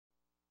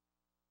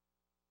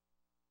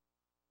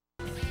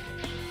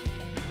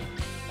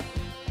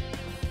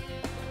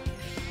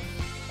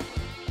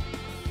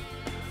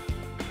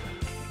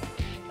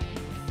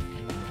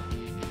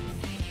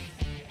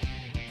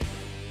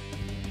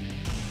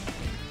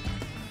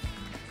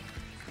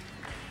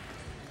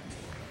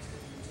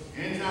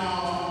And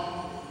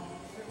now,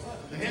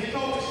 the head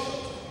coach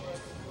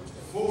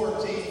for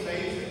Team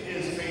Faith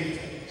is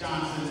Faith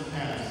Johnson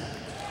Patterson.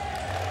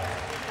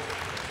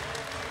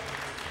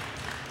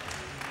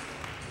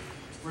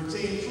 For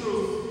Team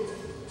Truth,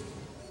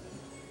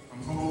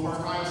 from Humboldt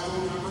Park High School,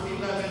 number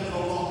 11,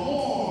 Lola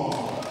Moore.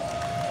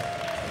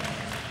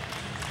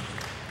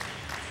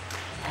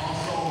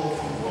 Also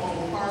from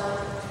Humboldt Park,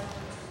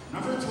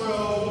 number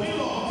 12,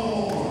 Lila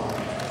Moore.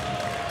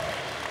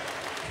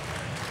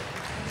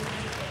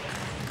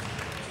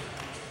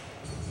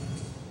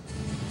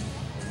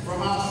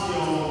 From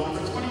Osseo,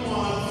 number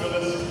 21,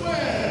 Phyllis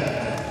Webb.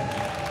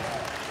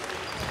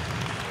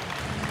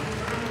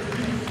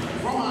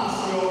 From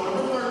Osseo,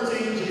 number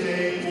 13,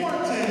 Jay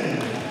Morton.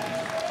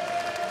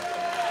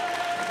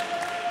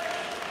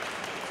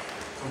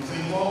 From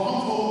St. Paul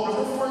Humboldt,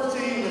 number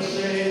 14,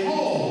 Lachey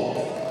Hole.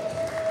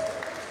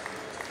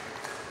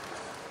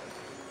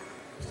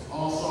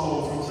 Also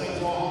from St.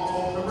 Paul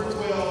Humboldt, number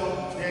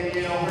 12,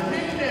 Danielle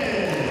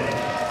Hernandez.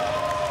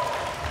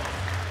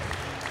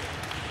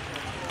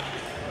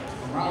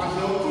 From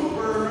Robbinsville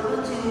Cooper, number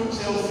 2,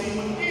 Chelsea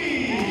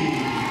McGee.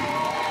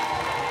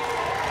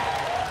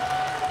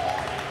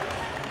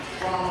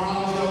 From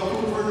Robbinsville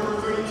Cooper, number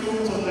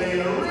 32,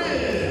 Talia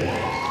Ridge.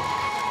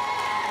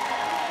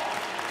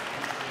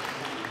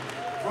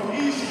 From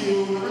ECU,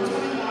 number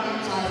 21,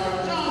 Tyra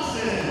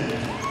Johnson.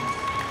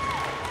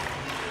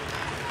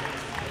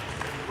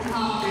 From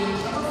Hopkins,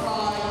 number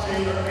 5,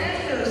 Taylor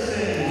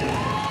Anderson.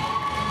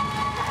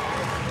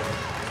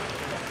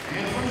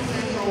 And from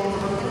Central,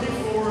 number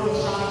 34,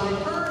 LaShondra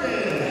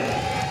Curtis.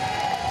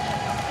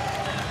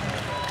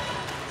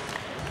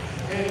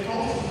 Head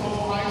coach from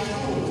Humboldt High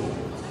School,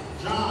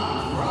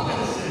 John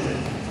Robinson,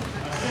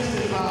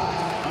 assisted by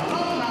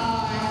alumni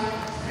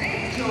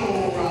Angel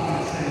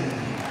Robinson.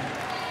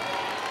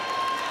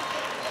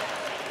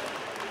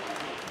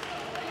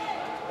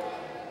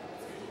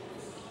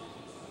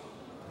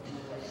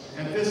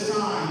 At this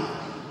time,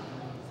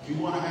 we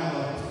want to have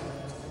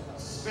a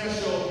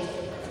special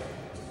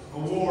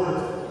award.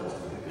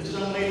 This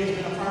young lady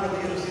has been a part of the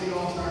Inner City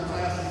All-Star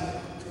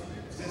Classic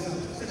since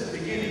the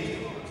beginning,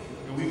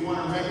 and we want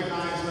to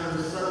recognize her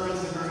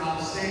service and her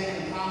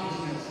outstanding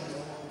accomplishments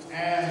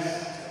as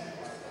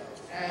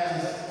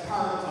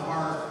part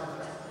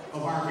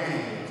of our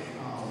game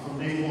from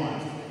day one.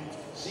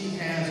 She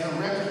has a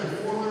record of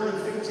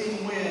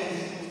 415 wins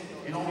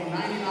and only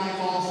 99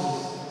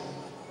 losses.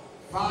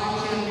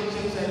 5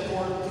 championships at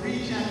court,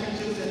 3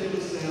 championships at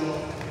USL.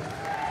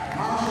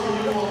 Marshall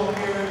U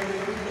All-American,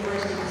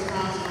 University of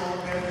Wisconsin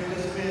All-American,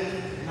 has been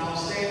an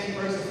outstanding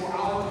person for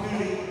our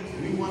community.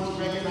 We want to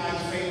recognize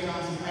Faith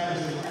Johnson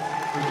Patterson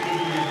for being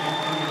here at the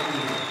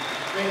community.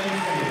 Thank you,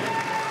 Faith.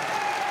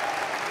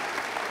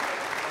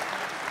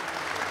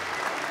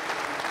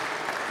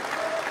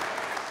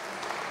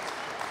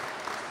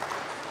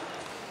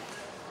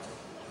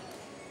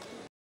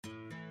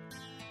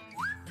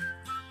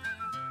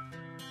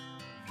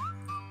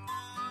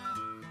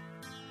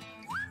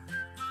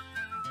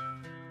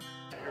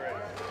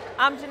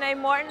 I'm Janae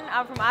Morton.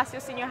 I'm from Osseo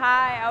Senior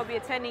High. I'll be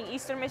attending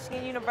Eastern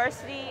Michigan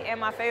University, and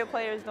my favorite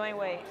player is Dwayne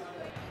Wade.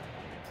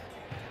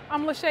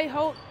 I'm Lachey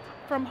Holt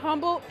from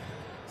Humboldt,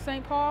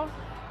 St. Paul.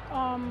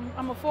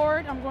 I'm a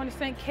forward. I'm going to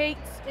St.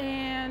 Kate's,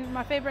 and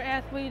my favorite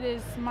athlete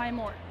is Maya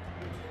Moore.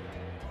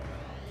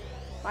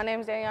 My name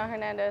is Danielle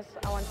Hernandez.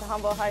 I went to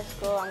Humboldt High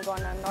School. I'm going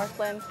to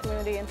Northland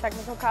Community and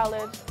Technical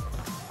College.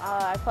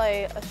 I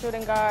play a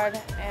shooting guard,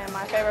 and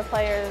my favorite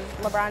player is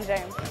LeBron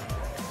James.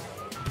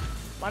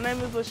 My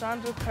name is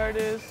LaShondra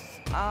Curtis.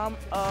 I'm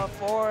a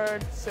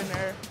forward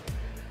center.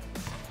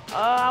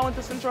 I went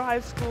to Central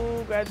High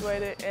School,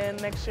 graduated, and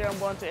next year I'm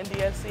going to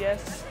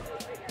NDSCS.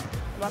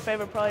 My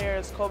favorite player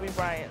is Kobe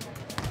Bryant.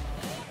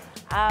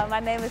 My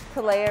name is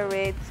Talia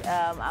Ridge.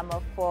 I'm a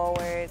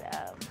forward.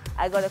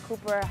 I go to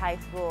Cooper High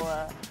School.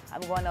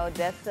 I'm going to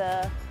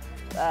Odessa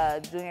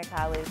Junior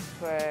College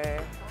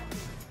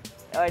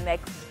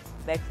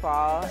next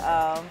fall.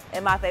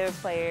 And my favorite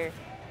player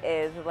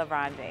is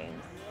LeBron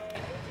James.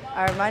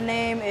 All right, my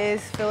name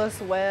is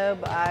Phyllis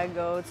Webb. I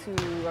went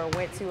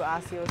to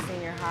Osseo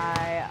Senior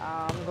High.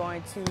 I'm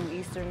going to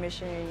Eastern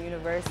Michigan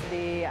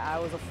University. I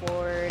was a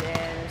forward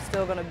and I'm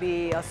still going to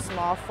be a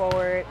small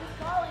forward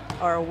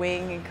or a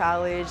wing in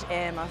college.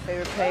 And my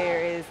favorite player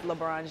is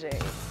LeBron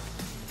James.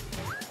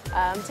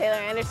 I'm Taylor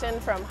Anderson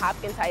from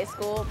Hopkins High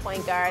School,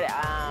 point guard.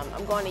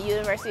 I'm going to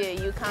University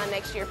of UConn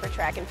next year for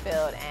track and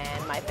field,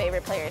 and my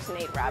favorite player is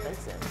Nate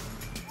Robinson.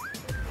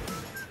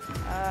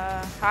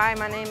 Hi,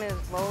 my name is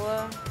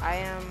Lola. I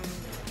am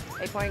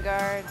a point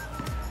guard.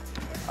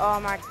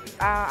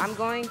 I'm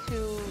going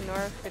to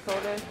North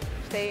Dakota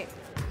State,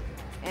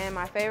 and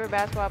my favorite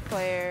basketball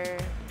player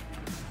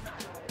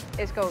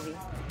is Kobe.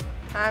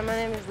 Hi, my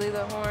name is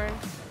Leela Horn.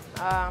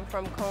 I'm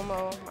from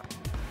Como.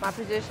 My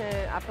position,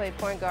 I play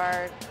point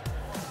guard.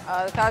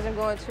 The college I'm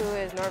going to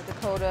is North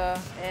Dakota,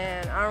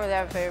 and I don't really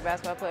have a favorite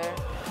basketball player.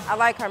 I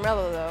like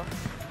Carmelo, though.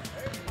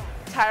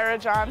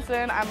 Tyra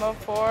Johnson. I'm a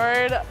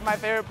forward. My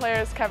favorite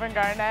player is Kevin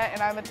Garnett,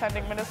 and I'm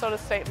attending Minnesota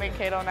State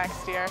Mankato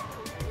next year.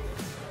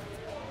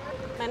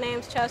 My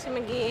name's Chelsea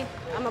McGee.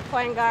 I'm a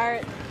point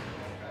guard.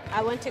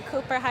 I went to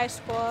Cooper High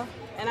School,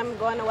 and I'm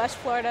going to West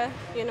Florida,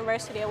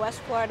 University of West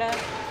Florida,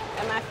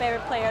 and my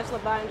favorite player is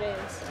LeBron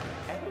James.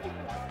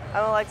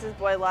 I'm Alexis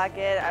Boyd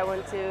Lockett. I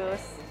went to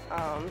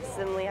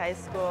Simley High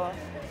School.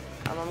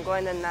 I'm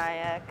going to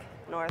Nyack,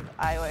 North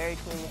Iowa Area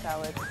Community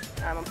College.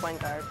 I'm a point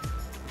guard.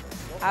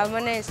 Hi, my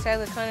name is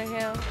Taylor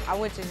Cunningham. I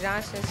went to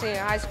Johnson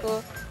Senior High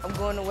School. I'm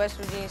going to West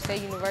Virginia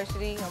State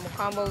University. I'm a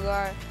combo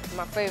guard.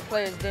 My favorite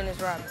player is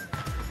Dennis Rodman.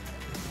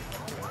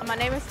 My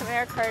name is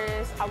Tamara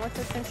Curtis. I went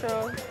to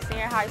Central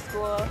Senior High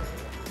School.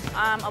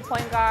 I'm a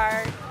point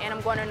guard, and I'm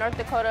going to North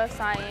Dakota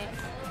Science.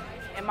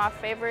 And my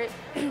favorite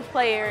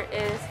player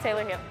is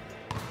Taylor Hill.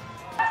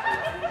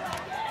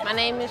 My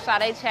name is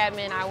Sade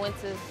Chapman. I went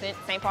to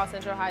St. Paul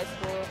Central High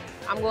School.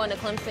 I'm going to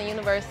Clemson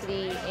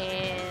University,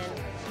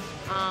 and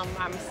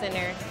I'm a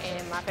center,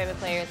 and my favorite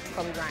player is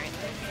Kobe Bryant.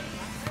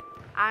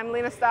 I'm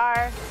Lena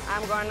Starr.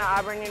 I'm going to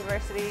Auburn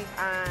University.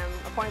 I'm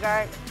a point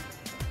guard.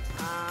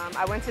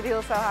 I went to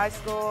DeLaSalle High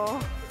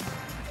School,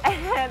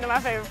 and my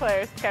favorite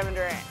player is Kevin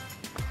Durant.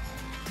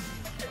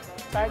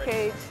 Ty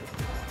Cage,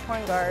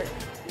 point guard.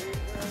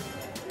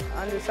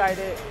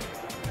 Undecided,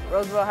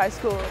 Roosevelt High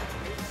School,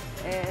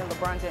 and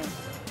LeBron James.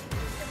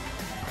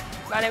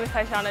 My name is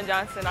Tyshana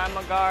Johnson. I'm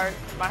a guard.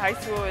 My high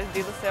school is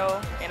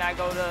DeLaSalle, and I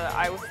go to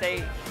Iowa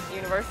State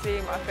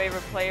University. My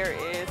favorite player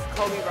is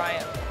Kobe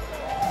Bryant.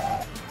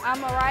 I'm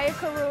Mariah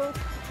Caruth.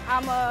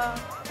 I'm a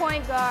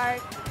point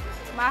guard.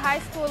 My high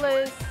school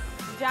is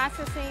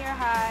Johnson Senior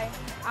High.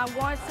 I'm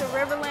going to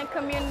Riverland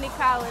Community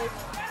College,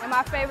 and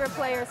my favorite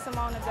player is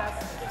Simone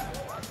Augusta.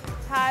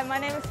 Hi, my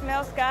name is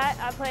Mel Scott.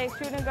 I play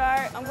shooting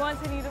guard. I'm going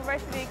to the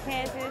University of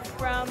Kansas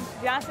from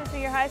Johnson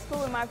Senior High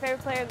School, and my favorite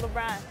player is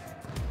LeBron.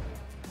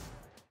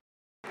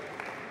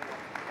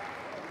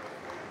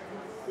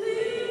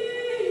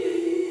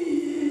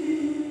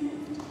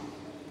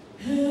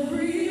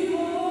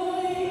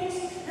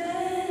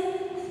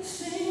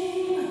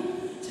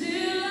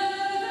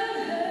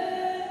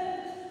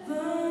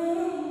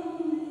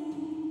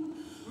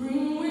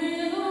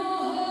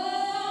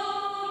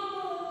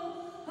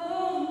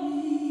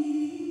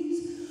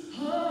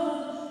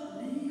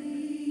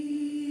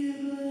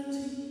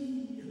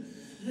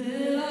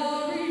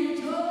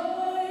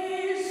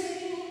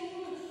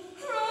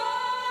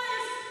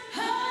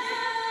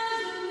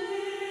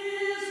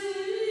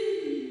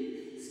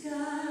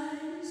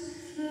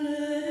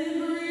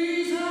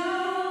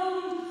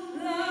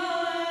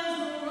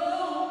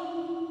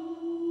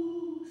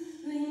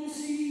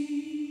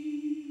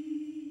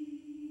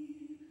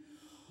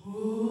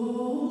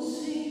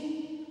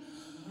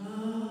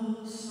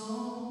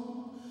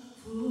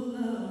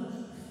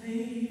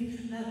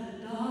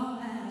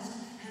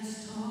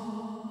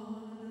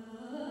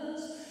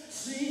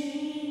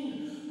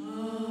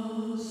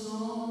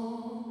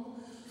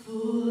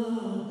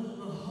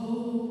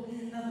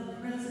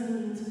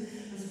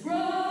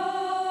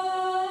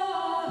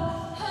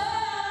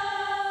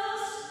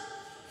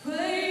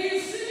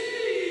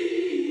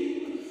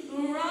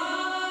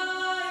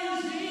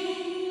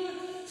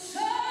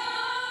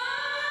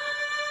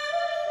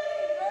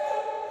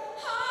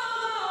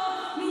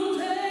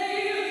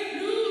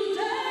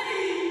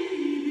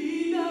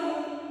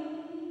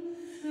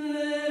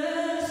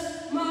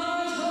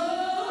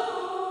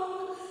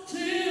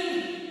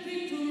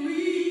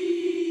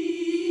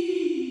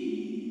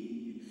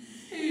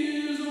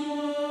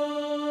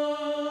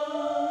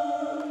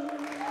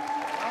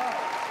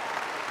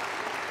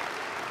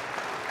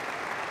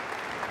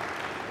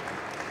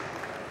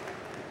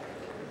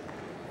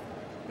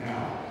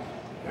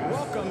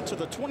 Welcome to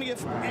the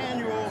 20th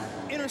Annual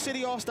Inner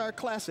City All-Star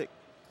Classic.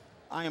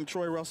 I am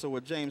Troy Russell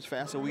with James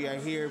Fassel. We are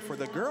here for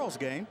the girls'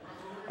 game.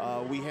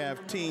 We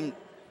have Team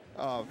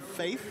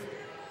Faith,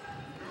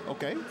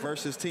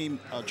 versus Team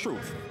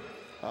Truth.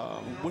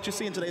 What you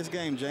see in today's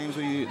game, James?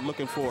 What are you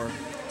looking for?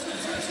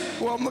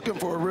 Well, I'm looking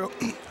for a real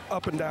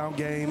up-and-down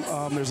game.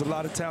 There's a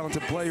lot of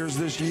talented players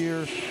this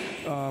year.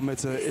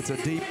 It's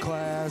a deep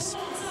class.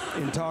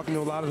 In talking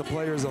to a lot of the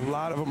players, a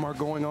lot of them are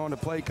going on to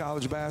play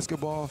college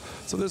basketball.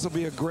 So this will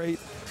be a great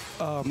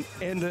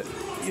end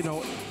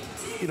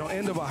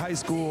of a high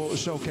school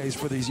showcase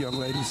for these young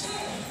ladies.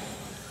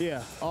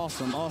 Yeah,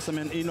 awesome.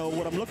 And,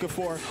 what I'm looking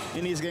for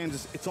in these games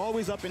is it's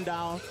always up and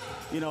down,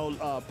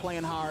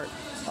 playing hard.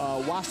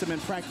 Watched them in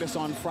practice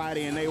on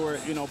Friday, and they were,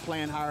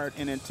 playing hard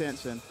and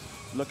intense and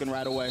looking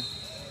right away.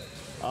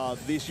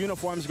 These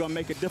uniforms are going to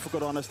make it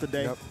difficult on us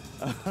today. Yep.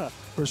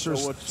 For sure.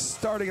 So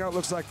starting out,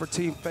 looks like for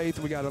Team Faith,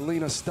 we got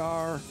Alina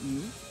Starr,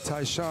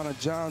 Tyshana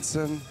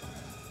Johnson,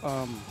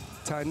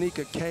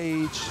 Tynika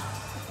Cage.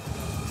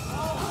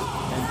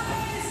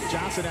 And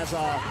Johnson has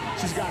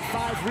she's got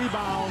 5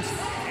 rebounds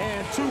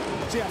and 2.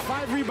 She had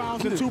 5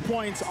 rebounds and 2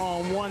 points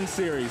on one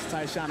series.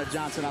 Tyshana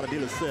Johnson out of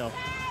DeLaSalle.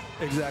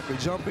 Exactly.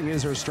 Jumping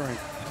is her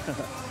strength.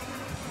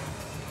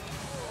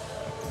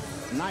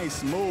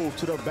 Nice move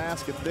to the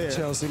basket there.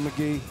 Chelsea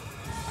McGee.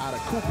 Out of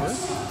Cooper.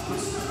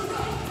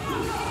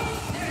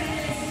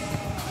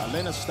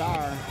 Alina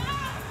Starr.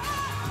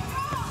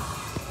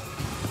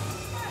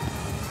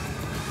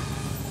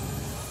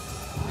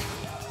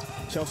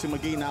 Chelsea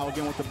McGee now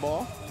again with the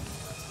ball.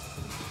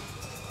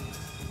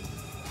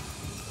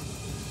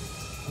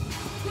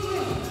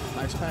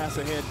 Nice pass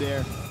ahead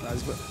there.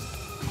 Nice.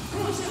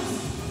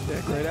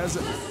 Yeah, great.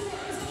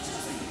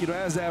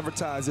 As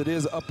advertised, it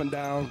is up and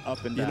down.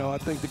 Up and down. You know, I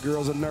think the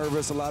girls are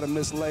nervous. A lot of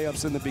missed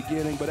layups in the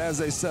beginning, but as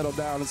they settle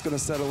down, it's going to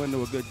settle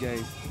into a good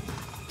game.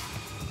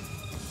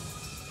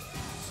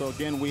 So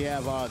again, we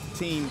have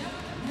Team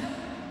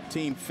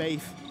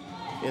Faith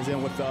is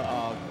in with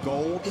the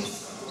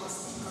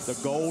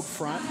gold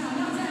front,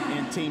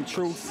 and Team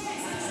Truth.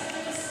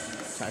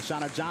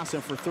 Tyshana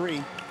Johnson for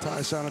 3.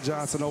 Tyshana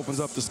Johnson opens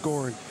up the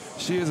scoring.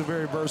 She is a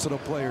very versatile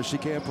player. She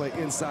can play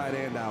inside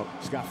and out.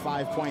 She's got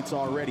 5 points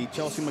already.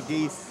 Chelsea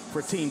McGee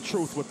for Team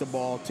Truth with the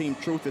ball. Team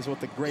Truth is with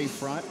the gray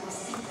front.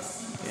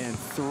 And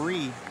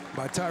 3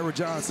 by Tyra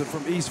Johnson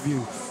from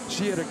Eastview.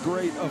 She had a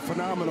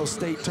phenomenal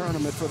state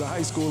tournament for the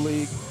high school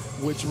league,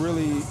 which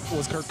really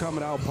was her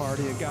coming out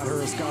party and got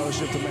her a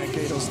scholarship to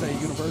Mankato State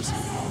University.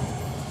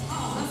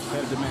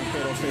 Headed to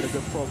Mankato State, a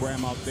good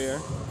program out there.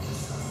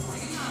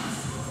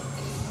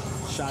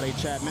 Sade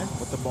Chapman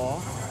with the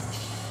ball.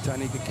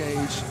 Tanika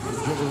Cage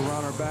dribbles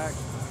around her back.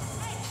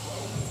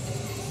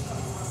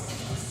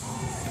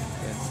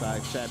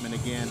 Inside Chapman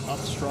again, up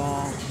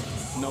strong,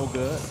 no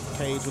good.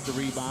 Cage with the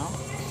rebound.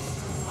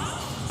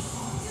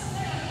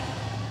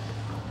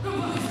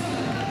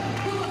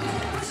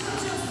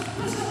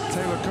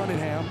 Taylor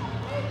Cunningham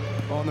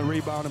on the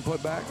rebound and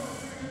put back.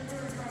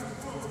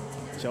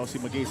 Chelsea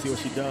McGee, see what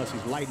she does.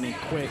 She's lightning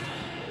quick.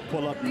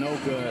 Pull up, no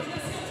good.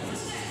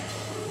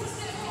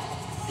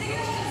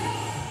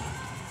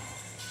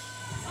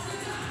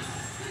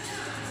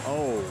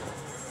 Oh,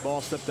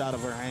 ball slipped out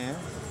of her hand.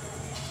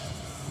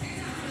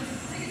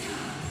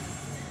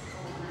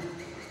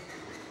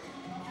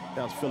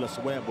 That was Phyllis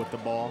Webb with the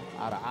ball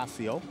out of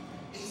Osseo.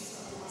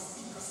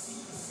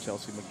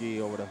 Chelsea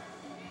McGee over to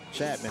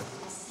Chapman.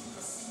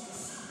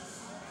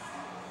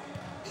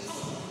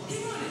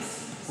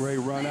 Great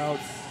run out.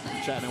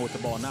 Chapman with the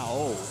ball now.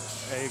 Oh,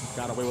 hey,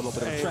 got away with a little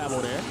bit of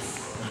travel there.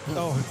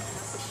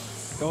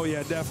 Oh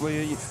yeah,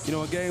 definitely. You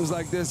know, in games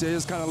like this, you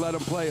just kind of let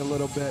them play a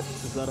little bit.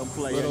 Just let them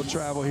play. A little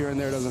travel here and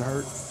there doesn't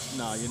hurt.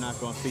 No, you're not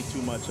going to see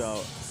too much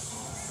of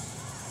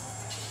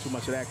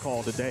that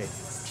call today.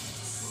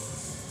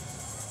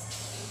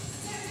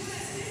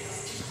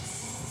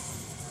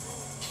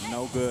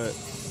 No good.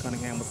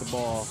 Cunningham with the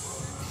ball.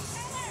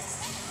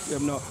 Yeah,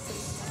 no.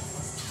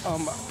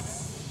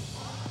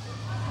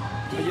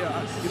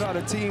 Yeah, you know,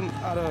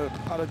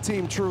 out of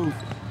Team Truth,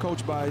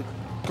 coached by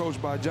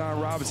John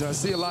Robinson, I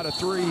see a lot of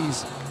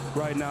threes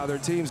right now. Their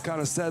team's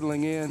kind of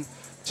settling in.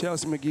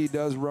 Chelsea McGee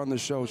does run the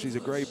show. She's a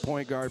great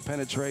point guard,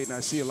 penetrating. I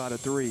see a lot of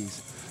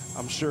threes.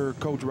 I'm sure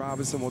Coach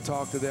Robinson will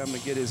talk to them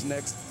and get his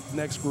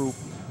next group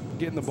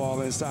getting the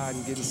ball inside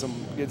and getting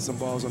some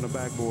balls on the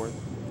backboard.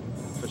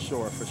 For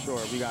sure, for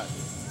sure. We got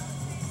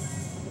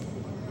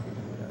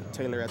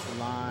Taylor at the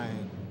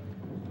line.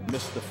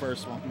 Missed the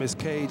first one. Miss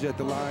Cage at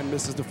the line,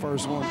 misses the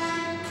first one.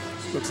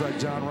 Looks like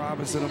John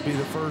Robinson will be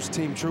the first.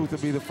 Team Truth will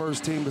be the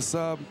first team to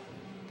sub.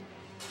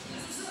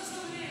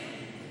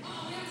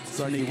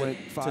 So he went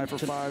 5 for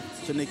 5.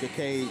 Tanika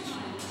Cage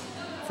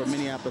from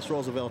Minneapolis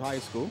Roosevelt High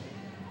School.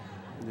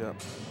 Yep.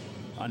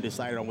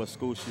 Undecided on what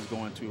school she's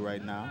going to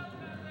right now.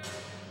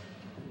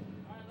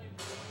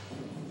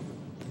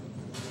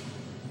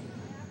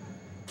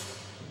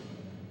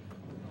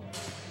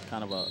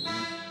 Kind of a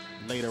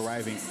late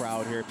arriving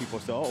crowd here. People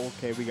say, oh,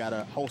 okay, we got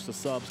a host of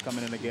subs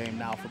coming in the game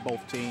now for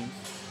both teams.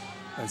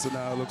 And so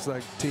now it looks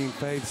like Team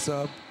Faith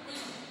sub.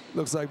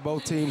 Looks like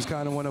both teams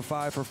kind of went a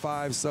 5 for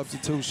 5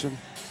 substitution.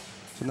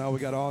 So now we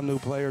got all new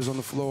players on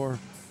the floor.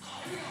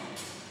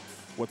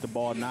 With the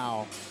ball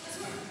now,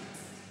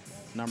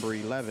 number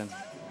 11.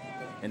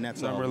 And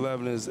that's number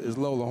 11 is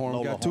Lola Horn.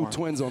 We got two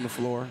twins on the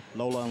floor.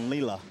 Lola and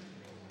Leela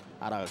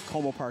out of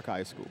Como Park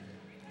High School.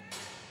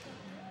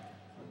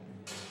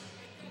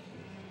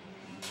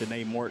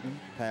 Janae Morton,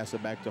 pass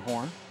it back to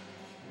Horn.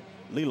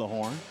 Leela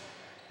Horn.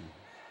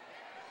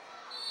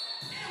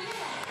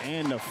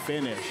 And the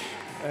finish.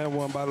 And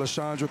one by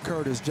LaShondra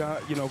Curtis.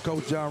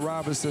 Coach John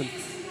Robinson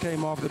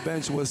came off the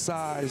bench with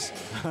size.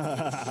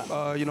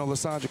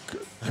 LaShondra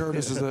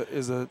Curtis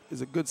is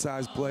a good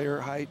size player,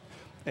 height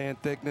and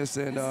thickness,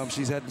 and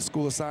she's heading to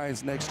School of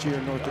Science next year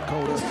in North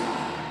Dakota.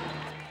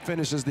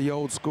 Finishes the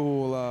old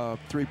school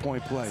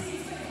three-point play.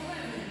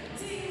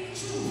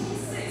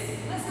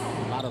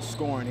 A lot of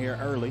scoring here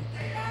early.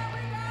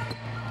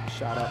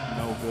 Shot up,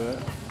 no good.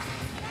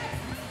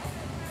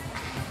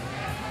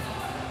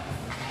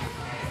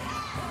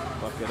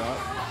 Buck it up.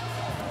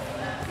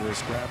 Good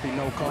scrappy,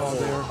 no call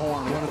there.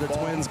 One of the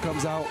twins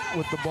comes out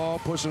with the ball,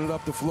 pushing it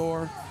up the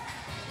floor.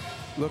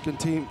 Looking,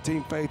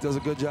 Team Faith does a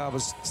good job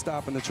of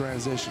stopping the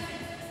transition.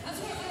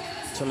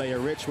 Talaya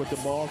Rich with the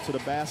ball to the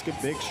basket.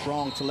 Big,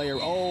 strong Talaya.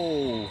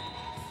 Oh!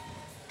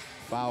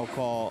 Foul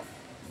call.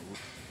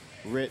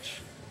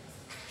 Rich,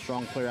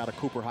 strong player out of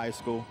Cooper High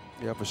School.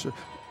 Yeah, for sure.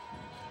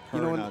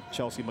 Her and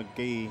Chelsea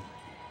McGee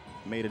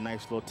made a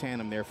nice little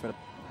tandem there for the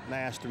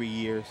last 3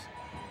 years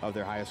of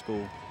their high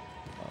school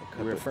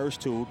Career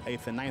first two,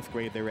 8th and 9th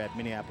grade, they were at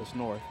Minneapolis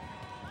North.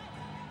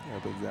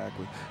 Yep,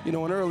 exactly. You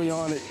know, and early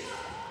on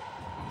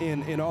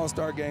in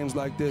all-star games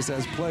like this,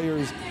 as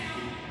players,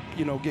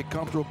 you know, get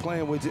comfortable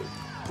playing with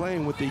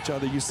each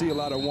other, you see a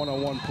lot of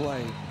one-on-one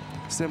play,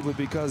 simply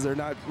because they're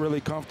not really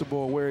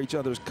comfortable where each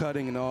other's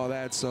cutting and all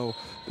that. So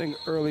I think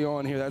early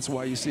on here, that's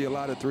why you see a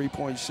lot of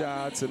three-point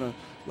shots and a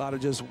lot of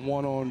just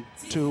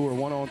one-on-2 or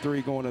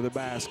one-on-3 going to the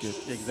basket.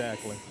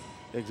 Exactly.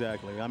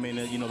 Exactly. I mean,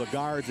 you know, the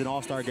guards in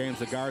all-star games,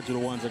 the guards are the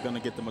ones that are going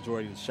to get the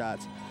majority of the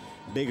shots.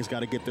 Biggest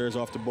got to get theirs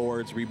off the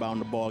boards, rebound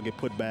the ball, get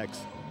putbacks.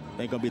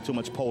 Ain't going to be too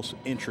much post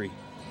entry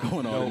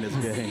going on in this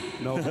game.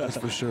 No, that's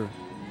for sure.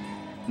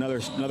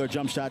 Another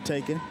jump shot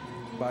taken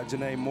by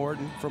Janae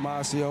Morton from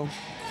Osseo.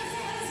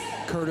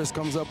 Curtis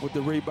comes up with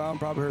the rebound,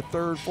 probably her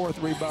third, fourth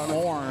rebound.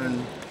 Lola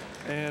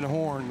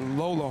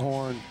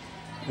Horn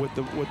with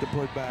the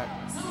putback.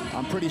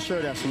 I'm pretty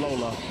sure that's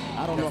Lola.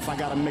 I don't know if I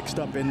got them mixed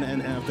up and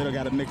if they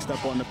got it mixed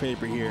up on the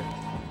paper here,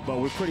 but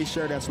we're pretty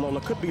sure that's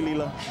Lola. Could be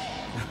Leela.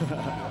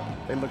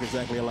 They look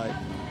exactly alike.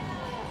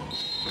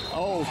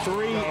 Oh,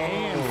 three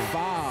and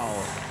foul.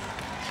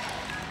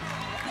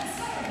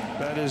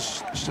 That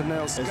is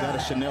Chanel Scott. Is that a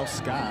Chanel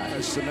Scott?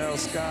 That's Chanel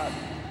Scott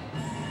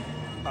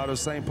out of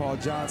St. Paul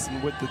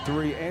Johnson with the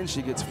three, and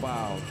she gets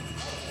fouled.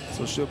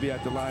 So she'll be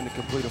at the line to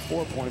complete a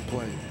 4-point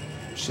play.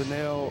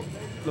 Chanel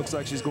looks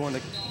like she's going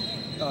to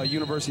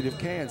University of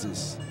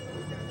Kansas.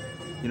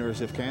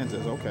 University of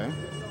Kansas, okay.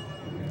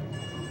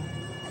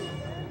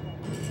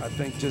 I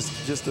think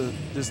just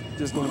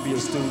going to be a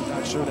student,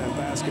 not sure that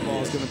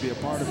basketball is going to be a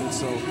part of it.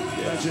 So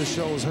that just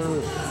shows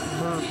her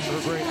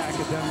great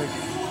academic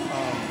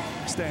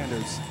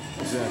standards.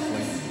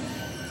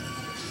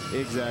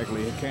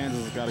 Exactly.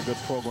 Kansas has got a good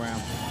program.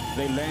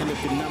 They landed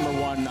the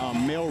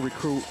 #1 male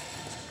recruit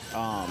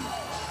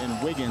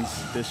in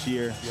Wiggins this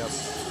year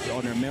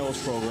on their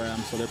males program,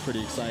 so they're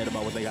pretty excited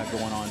about what they got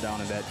going on down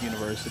at that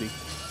university.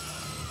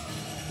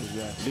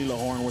 Leela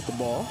Horn with the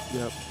ball.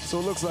 Yep. So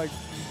it looks like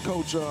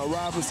Coach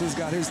Robinson's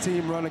got his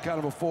team running kind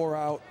of a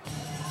 4-out,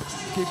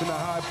 keeping the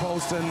high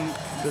post, and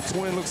the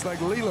twin looks like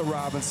Leela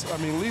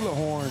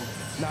Horn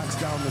knocks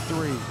down the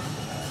three.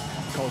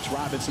 Coach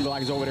Robinson looks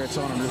like he's over there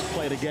telling them just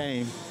play the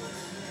game,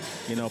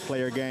 you know, play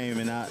your game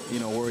and not, you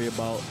know, worry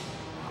about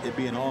it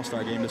being an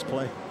all-star game. Just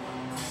play.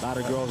 A lot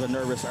of girls are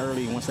nervous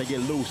early. Once they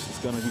get loose,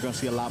 you're gonna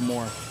see a lot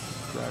more.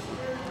 Exactly.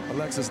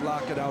 Alexis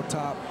Lockett out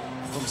top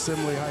from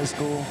Simley High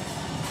School.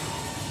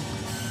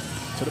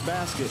 To the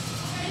basket.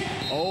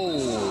 Oh.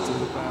 To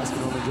the basket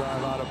on the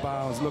drive out of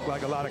bounds. Looked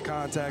like a lot of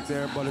contact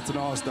there, but it's an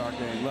all-star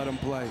game. Let them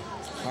play.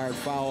 Hard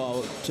foul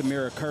out.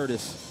 Tamira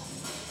Curtis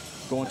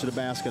going to the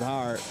basket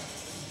hard.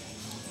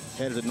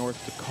 Headed to North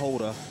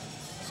Dakota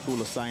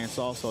School of Science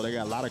also. They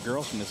got a lot of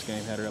girls from this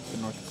game headed up to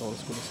North Dakota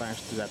School of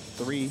Science. She's at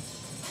 3.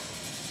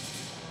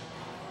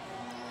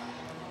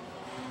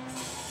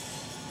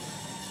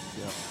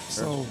 Yep.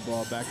 So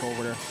ball back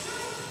over there.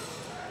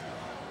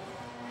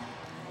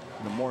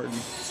 The Morton.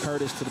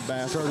 Curtis to the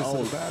basket. Curtis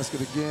to the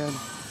basket again.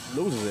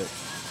 Loses it.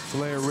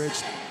 Talia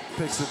Rich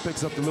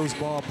picks up the loose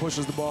ball,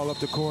 pushes the ball up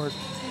the court.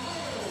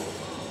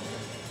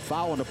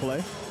 Foul on the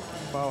play.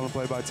 Foul on the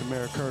play by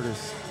Tamara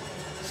Curtis.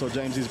 So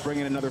James, he's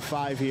bringing another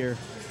 5 here.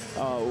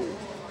 Out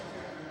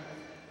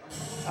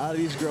of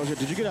these girls here,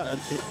 did you get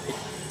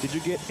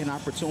an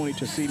opportunity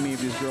to see any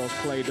of these girls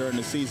play during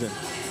the season?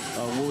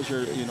 What was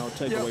your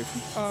takeaway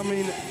from? I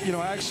mean,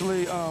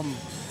 actually,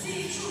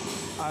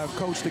 I've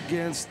coached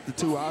against the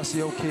 2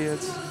 Osseo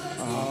kids,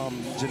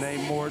 Janae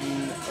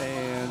Morton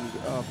and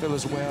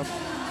Phyllis Webb,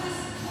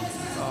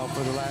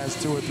 for the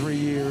last 2 or 3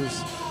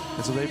 years.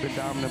 And so they've been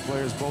dominant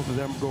players. Both of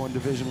them going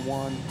Division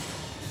I.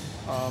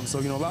 So,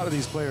 a lot of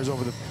these players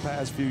over the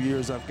past few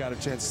years I've got a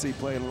chance to see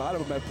play, and a lot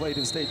of them have played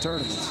in state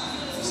tournaments.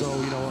 So,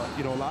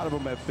 a lot of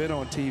them have been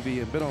on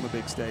TV and been on the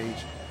big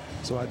stage.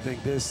 So I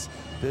think this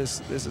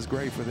is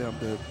great for them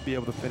to be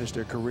able to finish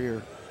their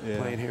career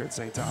playing here at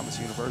St. Thomas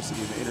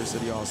University in the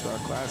Intercity All-Star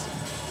Classic.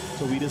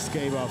 So we just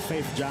gave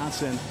Faith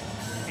Johnson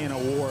an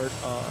award,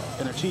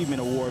 an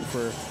achievement award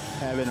for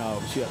having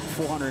she had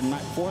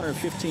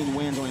 415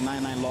 wins, only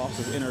 99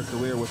 losses in her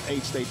career with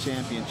 8 state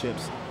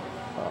championships.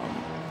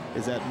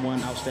 Is that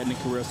one outstanding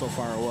career so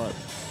far or what?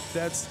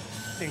 That's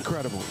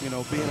incredible. Being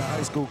a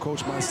high school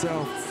coach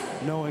myself,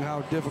 knowing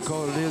how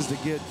difficult it is to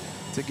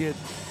get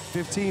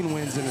 15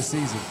 wins in a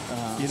season.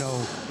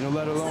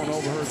 Let alone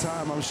over her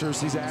time, I'm sure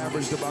she's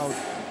averaged about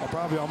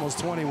probably almost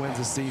 20 wins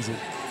a season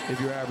if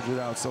you average it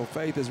out. So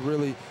Faith has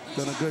really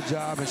done a good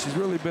job, and she's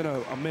really been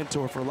a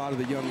mentor for a lot of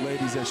the young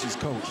ladies that she's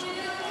coached.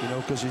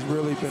 Because she's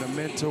really been a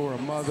mentor, a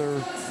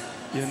mother,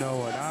 an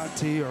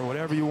auntie, or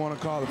whatever you want to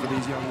call it for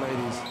these young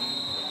ladies.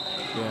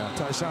 Yeah.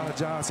 Tyshana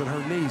Johnson,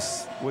 her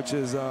niece, which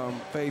is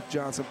Faith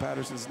Johnson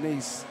Patterson's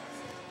niece,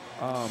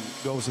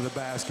 goes to the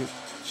basket.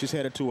 She's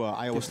headed to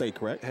Iowa State,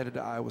 correct? Headed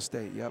to Iowa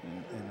State, yep.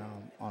 And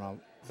on a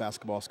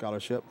basketball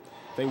scholarship.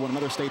 They won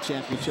another state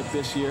championship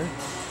this year.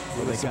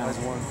 Where they kind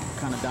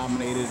of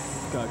dominated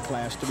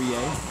Class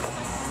 3A.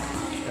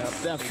 Yep.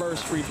 That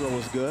first free throw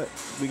was good.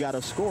 We got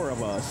a score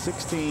of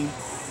 16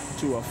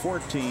 to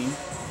 14.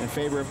 in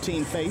favor of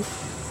Team Faith.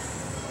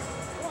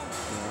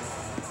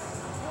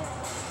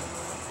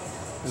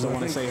 So I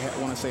want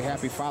to say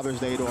happy Father's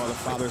Day to all the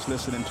fathers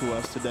listening to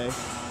us today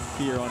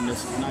here on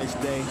this nice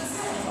day.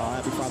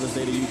 Happy Father's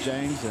Day to you,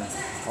 James, and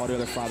all the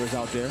other fathers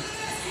out there.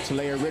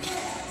 Talaya Rich.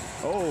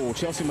 Oh,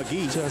 Chelsea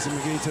McGee. Chelsea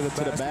McGee to the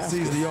basket.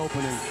 Sees the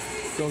opening.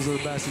 Goes to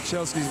the basket.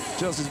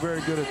 Chelsea's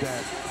very good at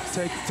that.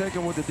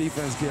 Taking what the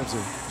defense gives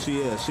her. She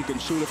is. She can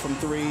shoot it from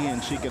 3,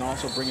 and she can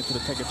also take it to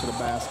the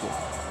basket.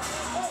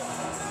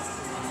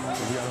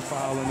 So we got a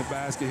foul in the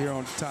basket here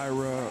on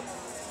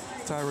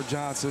Tyra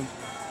Johnson.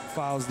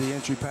 Fouls the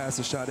entry pass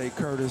to Sade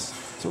Curtis.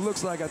 So it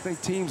looks like I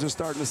think teams are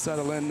starting to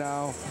settle in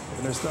now,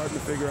 and they're starting to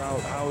figure out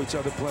how each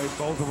other play.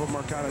 Both of them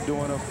are kind of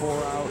doing a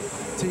 4-out.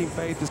 Team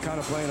Faith is kind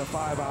of playing a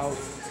 5-out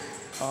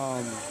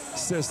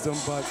system,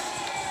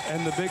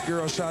 and the big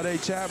girl,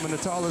 Sade Chapman, the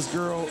tallest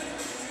girl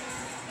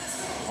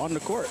on the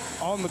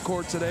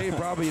court today,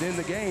 probably in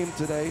the game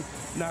today,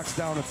 knocks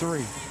down a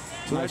 3.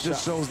 So nice that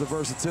just shows the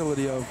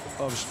versatility of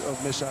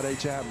Miss Sade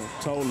Chapman.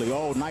 Totally.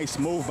 Oh, nice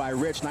move by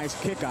Rich. Nice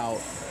kick out.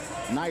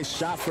 Nice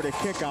shot for the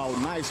kick out.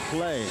 Nice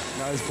play.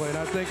 Nice play. And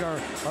I think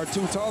our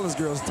 2 tallest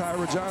girls,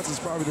 Tyra Johnson's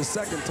probably the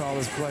 2nd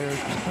tallest player.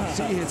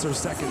 She hits her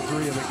 2nd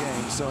 3 of the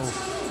game. So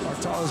our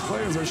tallest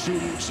players are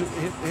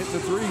hit the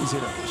 3s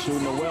here.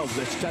 Shooting the wells.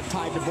 That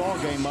tied the ball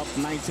game up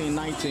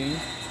 19-19.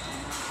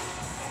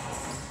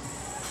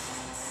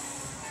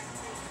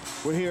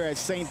 We're here at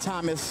St.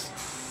 Thomas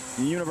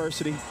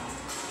University.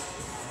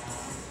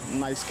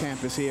 Nice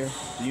campus here,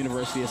 the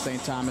University of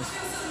St. Thomas.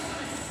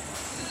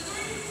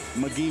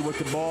 McGee with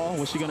the ball.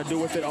 What's she going to do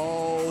with it?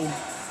 Oh,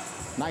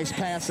 nice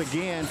pass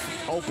again.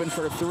 Open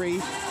for the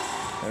 3.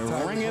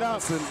 And ring it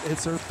up.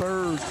 It's her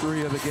 3rd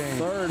 3 of the game.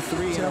 3rd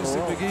 3 in a row. Chelsea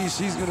McGee,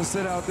 she's going to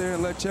sit out there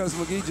and let Chelsea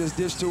McGee just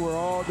dish to her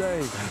all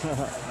day.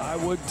 I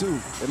would too.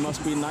 It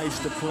must be nice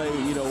to play,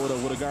 you know,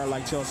 with a guard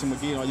like Chelsea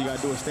McGee. All you got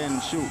to do is stand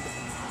and shoot.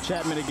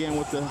 Chapman again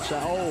with the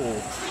shot.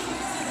 Oh.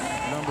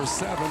 Number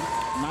 7.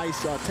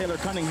 Nice Taylor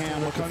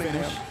Cunningham with the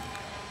finish.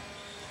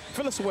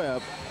 Phyllis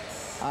Webb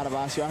out of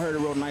Osseo. I heard a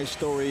real nice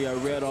story I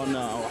read on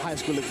the high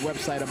school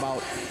website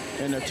about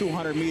in the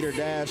 200-meter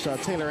dash.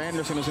 Taylor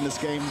Anderson was in this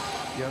game,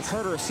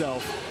 hurt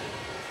herself,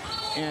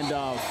 and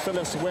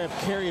Phyllis Webb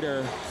carried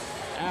her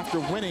after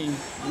winning,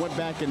 went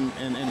back and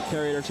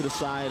carried her to the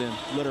side and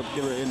let her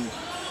give her in.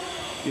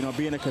 You know,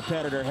 being a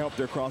competitor helped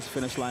her cross the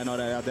finish line. All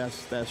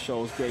that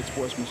shows great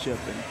sportsmanship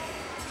and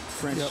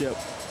friendship.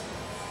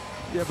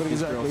 Yeah, but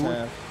exactly.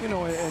 You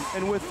know,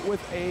 and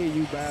with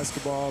AAU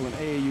basketball and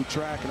AAU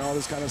track and all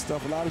this kind of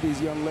stuff, a lot of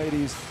these young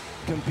ladies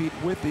compete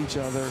with each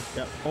other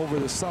over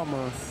the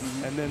summer,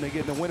 and then they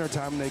get in the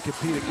wintertime and they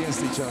compete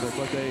against each other.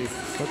 But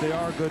they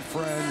are good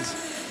friends.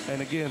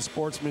 And again,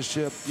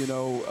 sportsmanship. You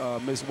know,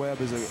 Miss Webb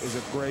is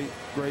a great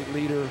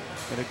leader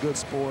and a good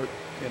sport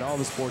in all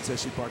the sports that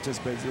she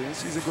participates in.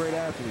 She's a great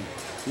athlete.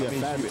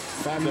 Yeah,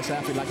 fabulous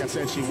athlete. Like I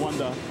said, she won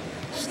the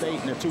state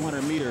in the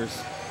 200 meters.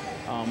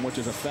 Which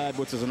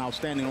is an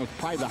outstanding,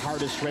 probably the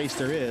hardest race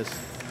there is.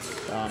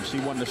 She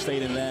won the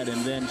state in that,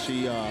 and then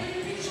she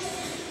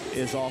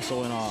is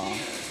also an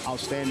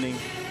outstanding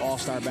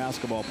all-star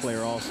basketball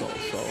player also.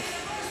 So.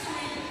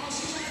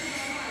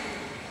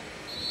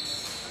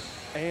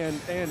 And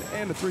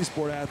a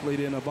 3-sport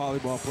athlete and a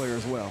volleyball player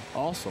as well.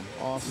 Awesome.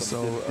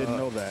 So didn't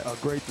know that. A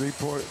great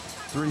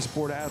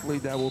 3-sport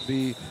athlete that will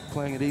be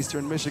playing at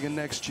Eastern Michigan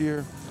next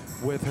year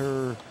with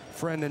her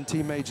friend and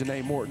teammate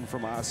Janae Morton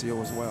from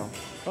Osseo as well.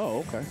 Oh,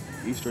 okay.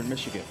 Eastern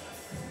Michigan.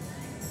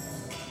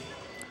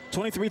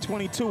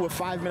 23-22 with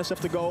 5 minutes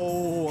left to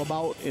go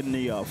about in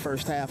the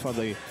first half of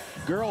the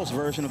girls'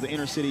 version of the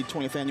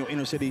 20th annual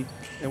Inner City.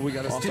 And we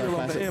got a steal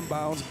on the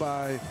inbounds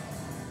by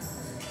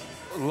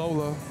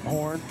Lola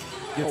Horn.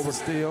 Gets a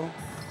steal.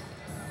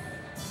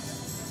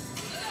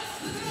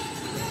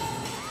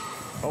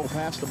 Oh,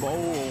 pass the ball.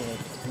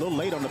 A little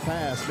late on the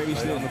pass. Maybe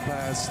late on the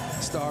pass.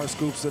 Star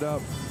scoops it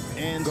up.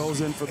 And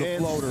goes in for the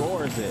floater.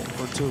 Scores it.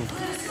 For 2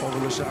 over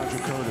LaShondra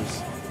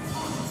Curtis.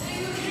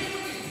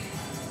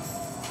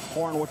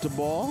 Horn with the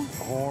ball.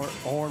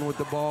 Horn with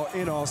the ball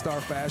in all-star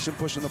fashion,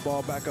 pushing the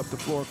ball back up the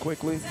floor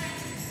quickly.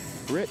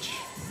 Rich.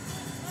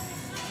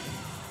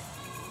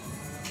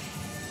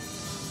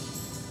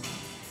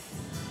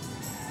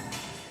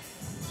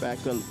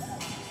 Back to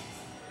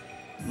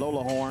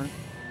Lola Horn.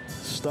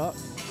 Stuck.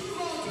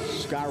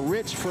 Got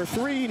Rich for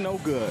 3, no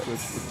good. Rich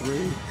for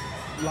 3.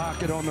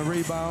 Lockett on the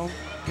rebound.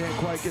 Can't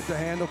quite get the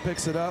handle,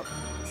 picks it up.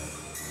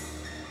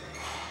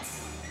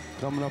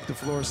 Coming up the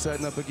floor,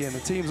 setting up again. The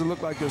teams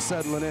look like they're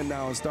settling in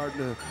now and starting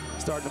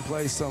to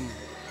play some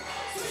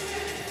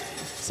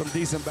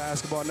decent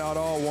basketball. Not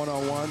all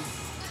one-on-one.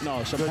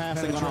 No, some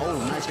passing on. Oh,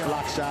 nice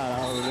block shot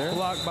out of there.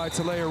 Blocked by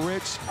Talaya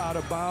Rich, out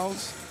of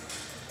bounds.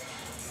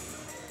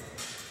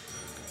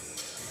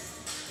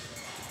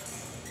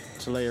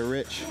 Talaya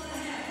Rich,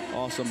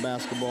 awesome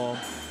basketball.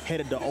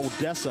 Headed to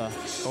Odessa,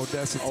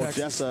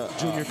 Texas,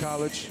 junior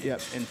college.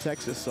 Yep, in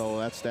Texas. So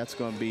that's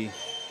going to be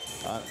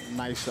a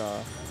nice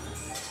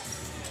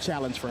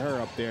challenge for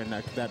her up there in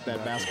that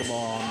basketball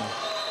on the.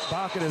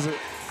 Bucket is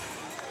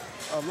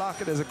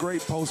Lockett has a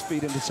great post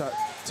feed into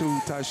to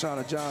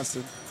Tyshana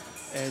Johnson,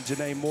 and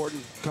Janae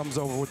Morton comes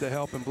over with the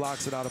help and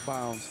blocks it out of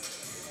bounds.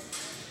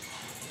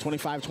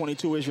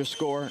 25-22 is your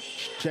score.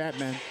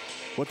 Chapman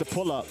with the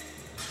pull-up.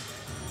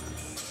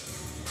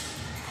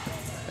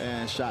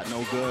 And shot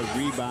no good.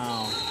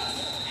 Rebound.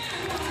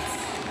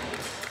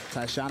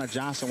 Tyshana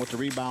Johnson with the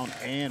rebound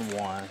and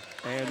one.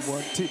 And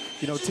one.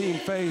 You know, Team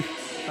Faith,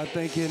 I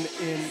think in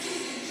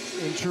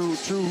true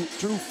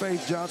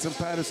Faith Johnson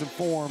Patterson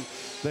form,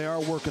 they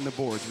are working the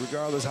boards.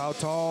 Regardless how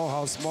tall,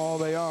 how small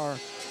they are,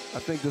 I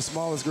think the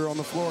smallest girl on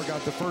the floor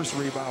got the first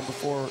rebound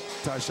before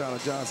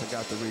Tyshana Johnson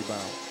got the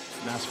rebound.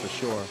 That's for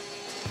sure.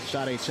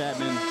 Sade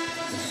Chapman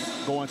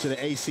going to the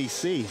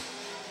ACC,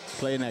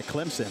 playing at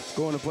Clemson.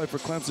 Going to play for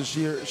Clemson.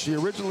 She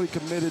originally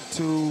committed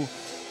to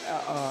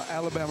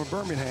Alabama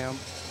Birmingham,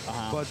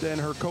 but then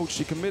her coach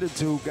she committed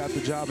to got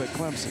the job at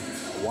Clemson.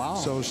 Wow.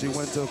 So she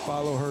went to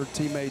follow her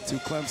teammate to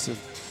Clemson.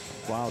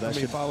 Wow, that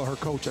should follow her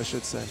coach, I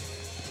should say.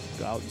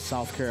 Out in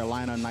South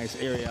Carolina, nice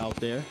area out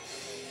there.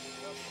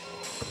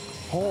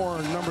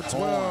 Horn, number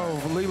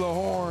 12, Leela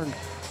Horn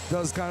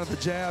does kind of the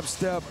jab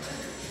step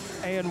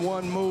and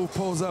one move,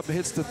 pulls up,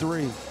 hits the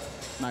three.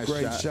 Nice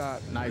Great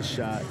shot. Nice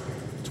shot.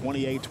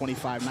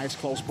 28-25, nice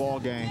close ball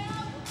game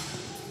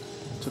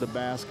to the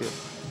basket.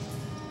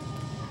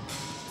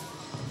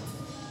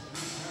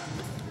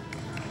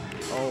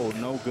 Oh,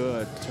 no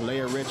good.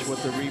 Talia Rich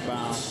with the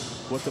rebound,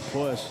 with the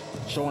push,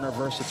 showing her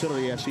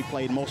versatility as she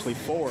played mostly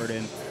forward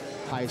in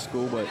high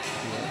school, but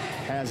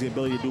has the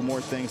ability to do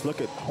more things.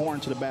 Look at Horn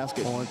to the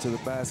basket. Horn to the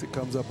basket,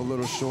 comes up a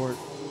little short.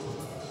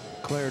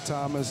 Claire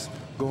Thomas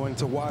going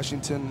to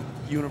Washington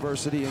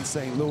University in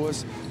St.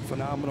 Louis.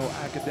 Phenomenal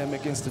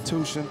academic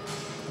institution.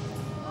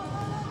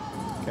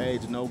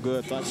 Cage, no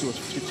good.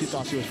 She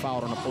thought she was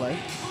fouled on the play.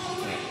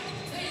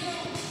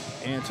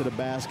 And to the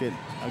basket,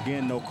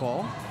 again, no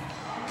call.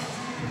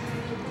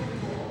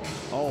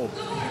 Oh,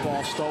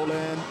 ball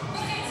stolen.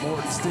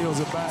 Morton steals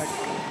it back.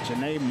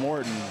 Janae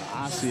Morton,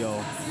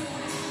 Asio.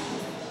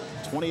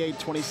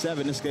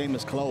 28-27, this game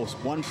is close.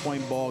 1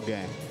 point ball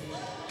game.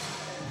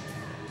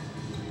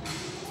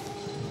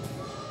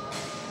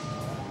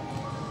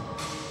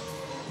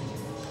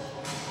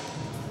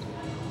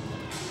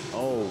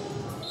 Oh.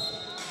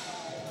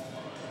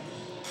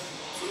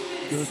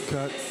 Good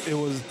cut. It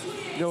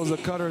was a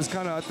cutter. It's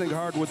kind of, I think,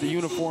 hard with the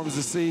uniforms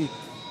to see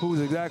who's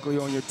exactly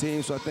on your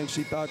team. So I think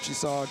she thought she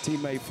saw a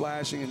teammate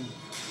flashing and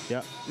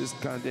just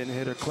kind of didn't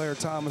hit her. Claire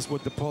Thomas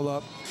with the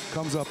pull-up,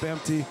 comes up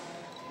empty.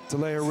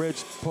 Talia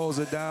Rich pulls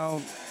it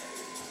down.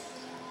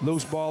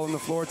 Loose ball on the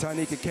floor.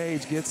 Tynika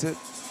Cage gets it.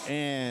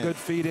 And good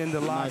feed into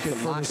Lockett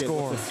for the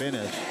score. With the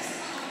finish.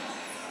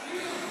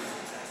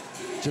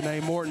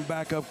 Janae Morton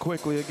back up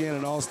quickly again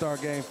in all-star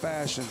game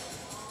fashion.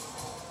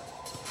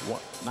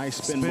 Nice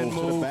spin move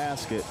to the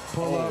basket.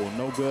 Pull up.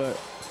 No good.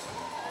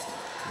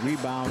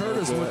 Rebound.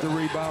 Curtis no good. with the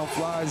rebound,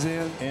 flies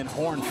in. And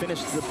Horn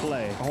finished the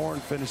play. Horn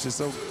finishes.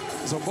 So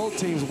both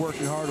teams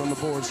working hard on the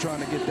boards,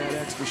 trying to get that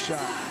extra shot.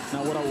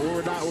 Now, what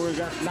we're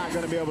not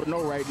going to be able to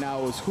know right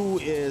now is who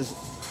is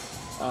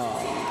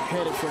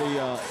headed for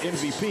the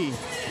MVP.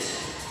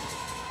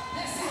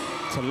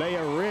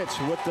 Talia Rich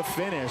with the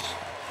finish.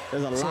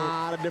 There's a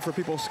lot of different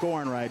people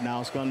scoring right now.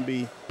 It's going to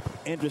be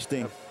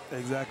interesting.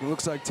 Exactly.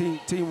 Looks like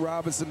Team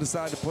Robinson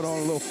decided to put on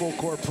a little full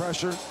court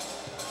pressure.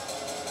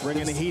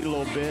 Bringing the heat a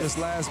little bit. This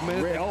last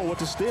minute. Oh, with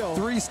the steal.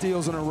 3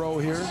 steals in a row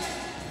here.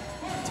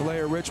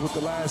 Talia Rich with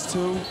the last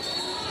 2.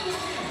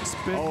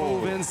 Spin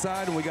move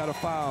inside, and we got a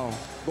foul.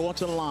 Going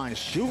to the line,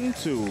 shooting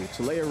 2,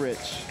 Talia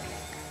Rich.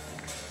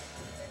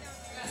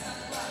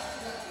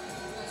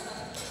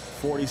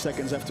 40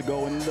 seconds left to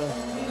go in the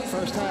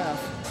first half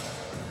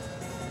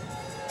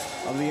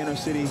of the Inner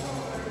City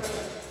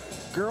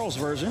girls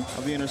version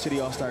of the Inner City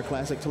All-Star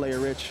Classic. Talia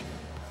Rich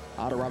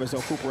out of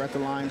Robbinsdale Cooper at the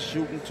line,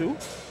 shooting 2.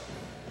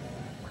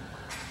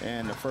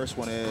 And the first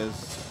one is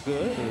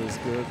good. It is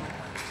good.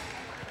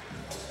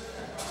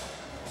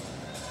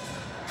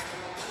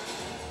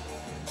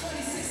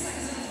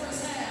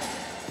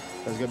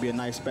 It's gonna be a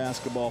nice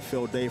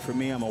basketball-filled day for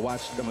me. I'm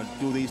gonna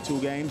do these 2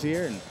 games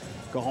here and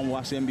go home and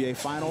watch the NBA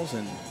Finals.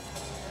 And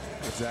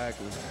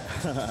exactly.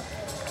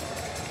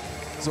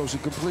 So she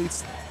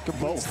completes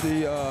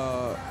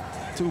the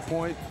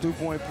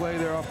two-point play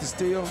there off the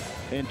steal.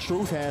 And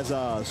Truth has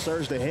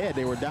surged ahead.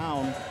 They were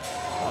down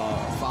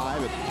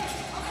 5.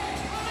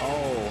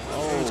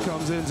 Surge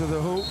comes into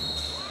the hoop.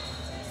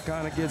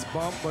 Kind of gets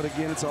bumped, but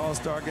again, it's an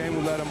all-star game.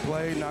 We let him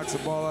play, knocks the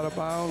ball out of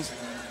bounds.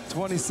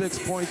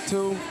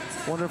 26.2.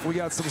 Wonder if we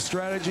got some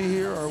strategy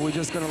here, or are we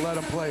just going to let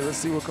him play? Let's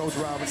see what Coach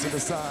Robinson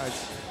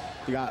decides.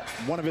 You got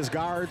one of his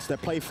guards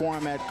that played for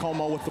him at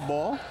Como with the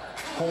ball,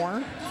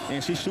 Horn,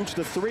 and she shoots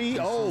the 3.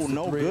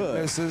 No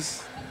good.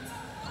 Misses.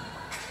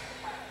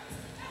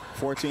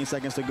 14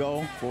 seconds to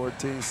go.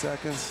 14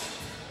 seconds.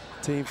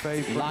 Team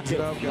Faith brings it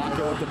up.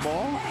 Lockett with the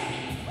ball.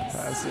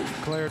 Pass it.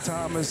 Claire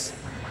Thomas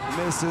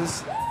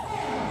misses.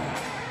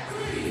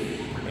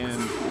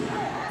 And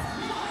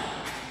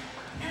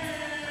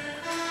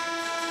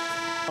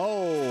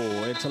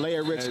Oh, and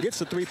Talia Rich gets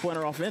the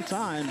three-pointer off in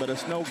time, but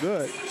it's no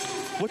good.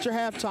 What's your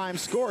halftime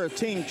score?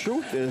 Team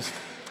Truth is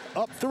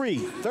up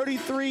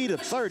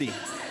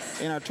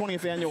 33-30 in our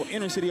 20th annual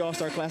Inner City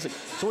All-Star Classic.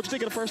 So what you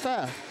think of the first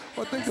half?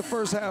 Well, I think the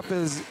first half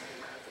is,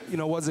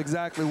 was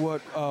exactly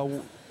what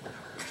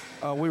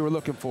we were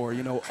looking for.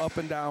 Up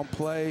and down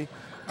play.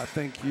 I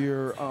think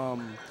your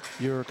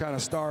kind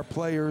of star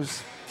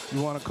players,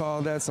 you want to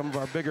call that, some of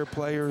our bigger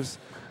players,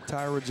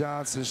 Tyra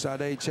Johnson,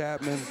 Sade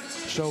Chapman,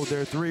 showed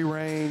their three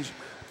range.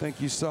 I think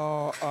you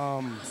saw,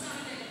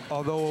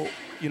 although,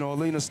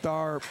 Alina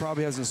Starr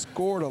probably hasn't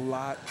scored a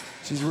lot,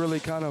 she's really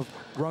kind of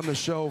run the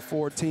show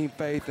for Team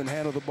Faith and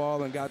handled the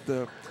ball and got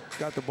the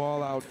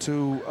ball out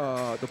to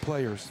the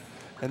players.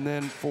 And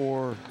then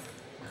for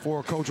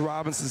Coach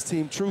Robinson's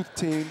Team Truth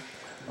team,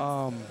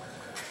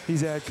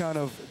 he's had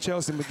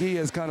Chelsea McGee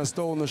has kind of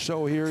stolen the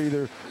show here,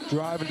 either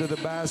driving to the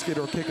basket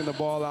or kicking the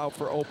ball out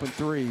for open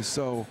threes.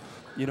 So,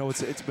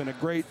 it's been a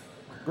great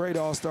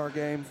All-Star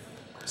game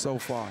so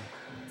far.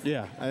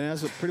 Yeah, and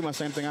that's pretty much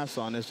the same thing I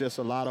saw. And it's just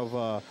a lot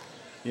of,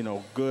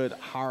 good,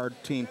 hard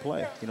team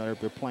play. They're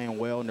playing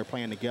well and they're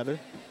playing together,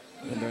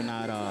 and they're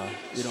not,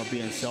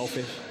 being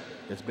selfish.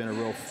 It's been a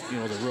real,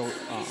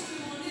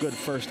 good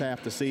first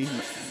half to see.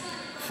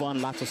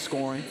 Fun, lots of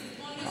scoring.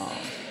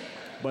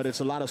 But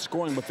it's a lot of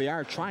scoring, but they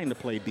are trying to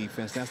play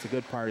defense. That's the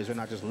good part, is they're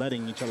not just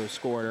letting each other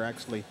score. They're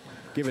actually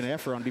giving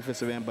effort on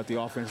defensive end, but the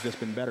offense has just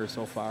been better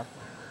so far,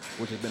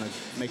 which has been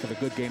making it a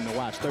good game to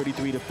watch.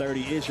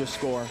 33-30 is your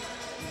score.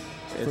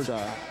 It's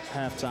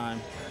halftime.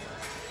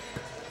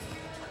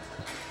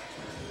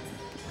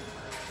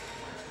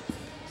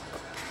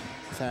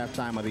 It's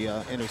halftime of the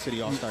Inner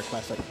City All-Star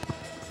Classic.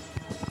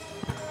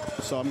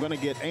 So I'm going to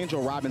get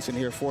Angel Robinson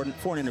here for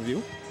an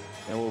interview,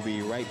 and we'll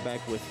be right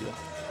back with you.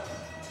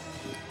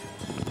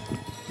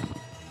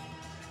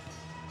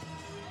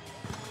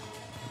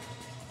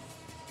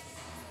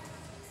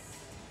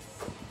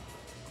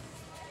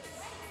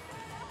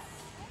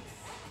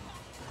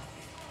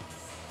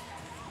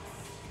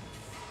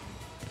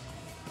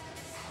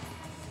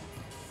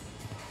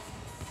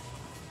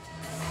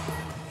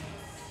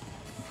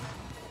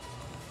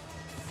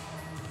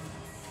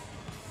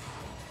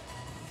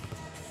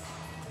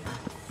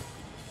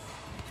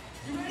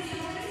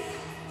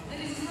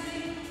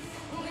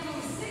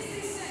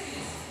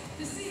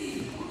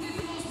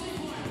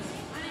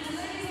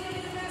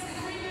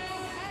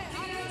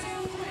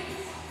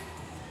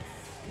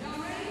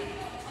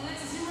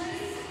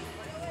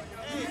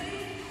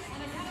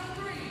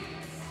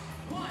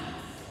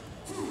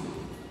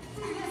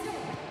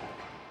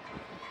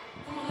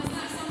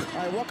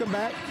 All right, welcome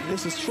back.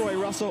 This is Troy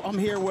Russell. I'm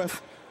here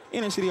with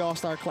Inner City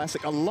All-Star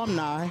Classic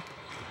alumni,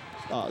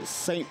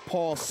 St.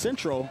 Paul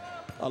Central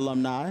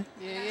alumni,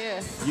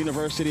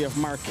 University of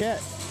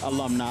Marquette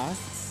alumni,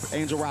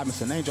 Angel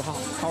Robinson. Angel,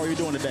 how are you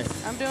doing today?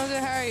 I'm doing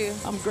good. How are you?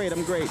 I'm great.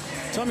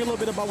 Tell me a little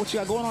bit about what you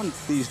got going on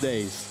these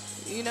days.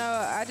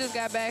 I just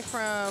got back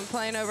from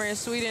playing over in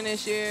Sweden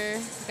this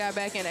year. Got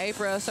back in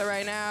April, so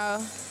right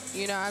now,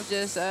 I'm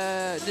just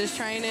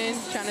training,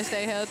 trying to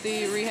stay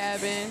healthy,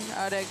 rehabbing,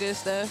 all that good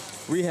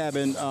stuff.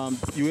 Rehabbing,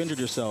 you injured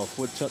yourself.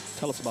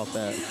 Tell us about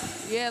that.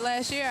 Yeah,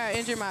 last year I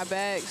injured my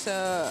back,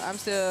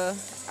 so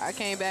I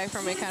came back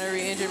from it, kind of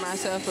re-injured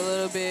myself a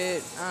little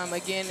bit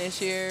again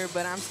this year,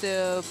 but I'm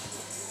still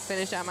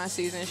finished out my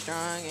season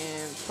strong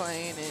and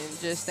playing and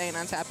just staying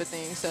on top of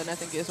things so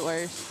nothing gets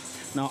worse.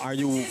 Now, are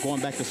you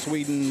going back to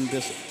Sweden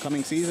this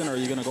coming season, or are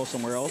you going to go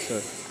somewhere else?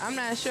 Or? I'm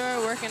not sure.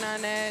 Working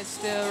on that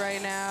still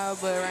right now,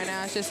 but right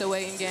now it's just a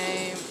waiting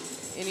game.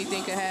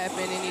 Anything could happen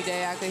any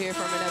day. I could hear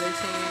from another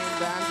team,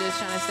 but I'm just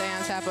trying to stay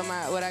on top of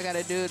what I got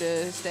to do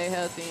to stay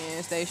healthy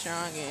and stay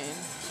strong and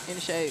in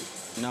shape.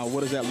 Now,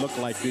 what does that look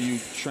like? Do you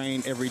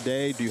train every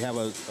day? Do you have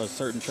a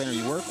certain trainer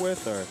you work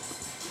with, or?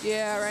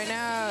 Yeah, right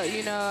now,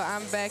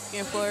 I'm back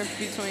and forth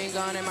between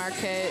going to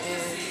Marquette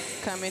and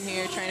coming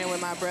here training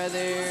with my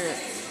brother.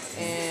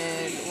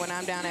 And when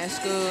I'm down at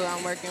school,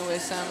 I'm working with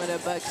some of the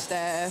Bucks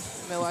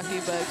staff, Milwaukee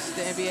Bucks,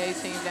 the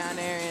NBA team down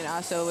there, and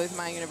also with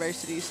my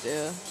university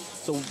still.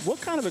 So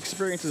what kind of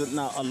experiences?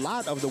 Now, a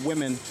lot of the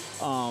women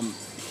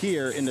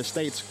here in the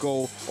States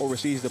go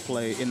overseas to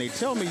play, and they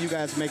tell me you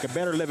guys make a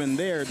better living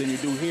there than you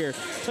do here.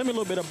 Tell me a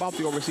little bit about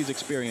the overseas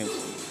experience.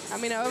 I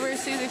mean, the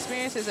overseas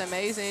experience is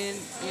amazing.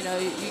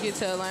 You get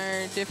to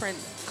learn different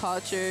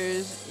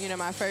cultures.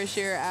 My first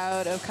year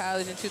out of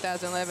college in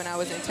 2011, I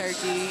was in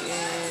Turkey,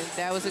 and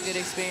that was a good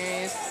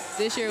experience.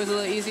 This year was a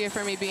little easier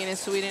for me being in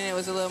Sweden. It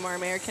was a little more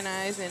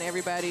Americanized, and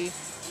everybody,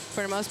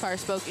 for the most part,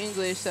 spoke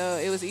English, so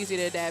it was easy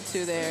to adapt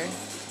to there.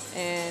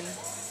 And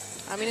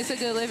I mean, it's a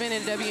good living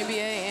in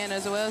WNBA and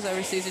as well as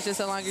overseas. It's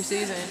just a longer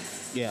season.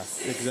 Yeah,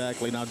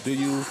 exactly. Now, do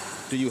you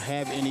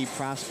have any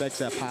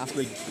prospects at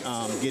possibly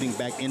getting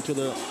back into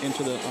the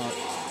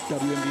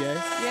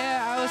WNBA?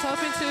 Yeah, I was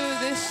hoping to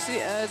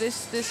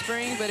this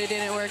spring, but it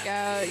didn't work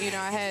out.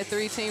 I had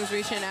 3 teams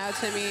reaching out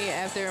to me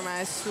after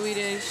my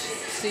Swedish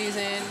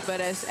season,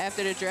 but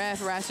after the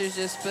draft, rosters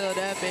just filled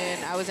up,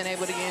 and I wasn't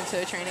able to get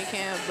into a training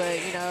camp. But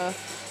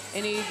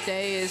any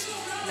day is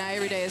not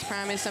every day is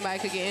promised. Somebody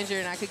could get injured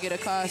and I could get a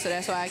call, so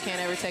that's why I can't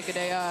ever take a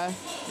day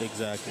off.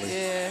 Exactly.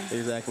 Yeah.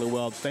 Exactly.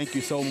 Well, thank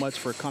you so much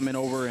for coming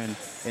over and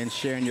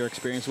sharing your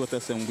experience with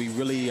us. And we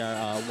really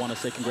want to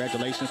say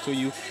congratulations to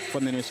you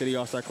from the Inner City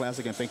All-Star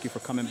Classic, and thank you for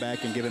coming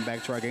back and giving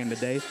back to our game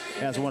today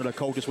as one of the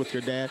coaches with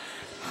your dad.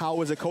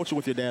 How is it coaching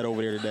with your dad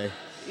over there today?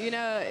 You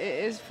know,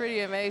 it's pretty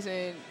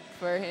amazing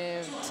for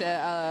him to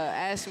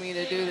ask me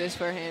to do this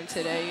for him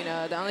today. You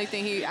know, the only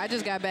thing I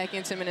just got back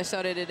into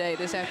Minnesota today,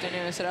 this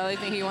afternoon, so the only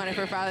thing he wanted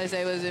for Father's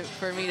Day was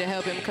for me to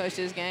help him coach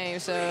this game.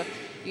 So,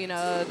 you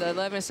know, the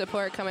love and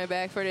support coming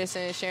back for this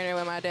and sharing it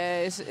with my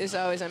dad is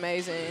always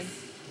amazing.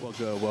 Well,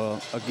 good.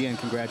 Well, again,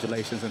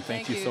 congratulations, and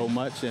thank you so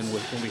much, and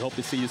we hope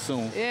to see you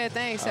soon. Yeah,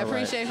 thanks. I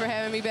appreciate for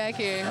having me back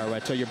here. All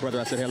right. Tell your brother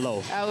I said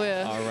hello. I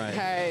will. All right. All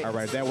right. All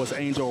right. That was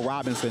Angel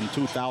Robinson,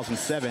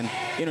 2007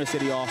 Inner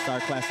City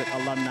All-Star Classic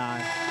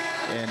alumni,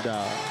 and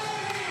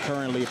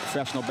currently a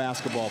professional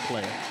basketball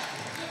player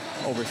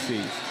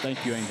overseas.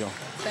 Thank you, Angel.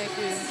 Thank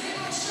you.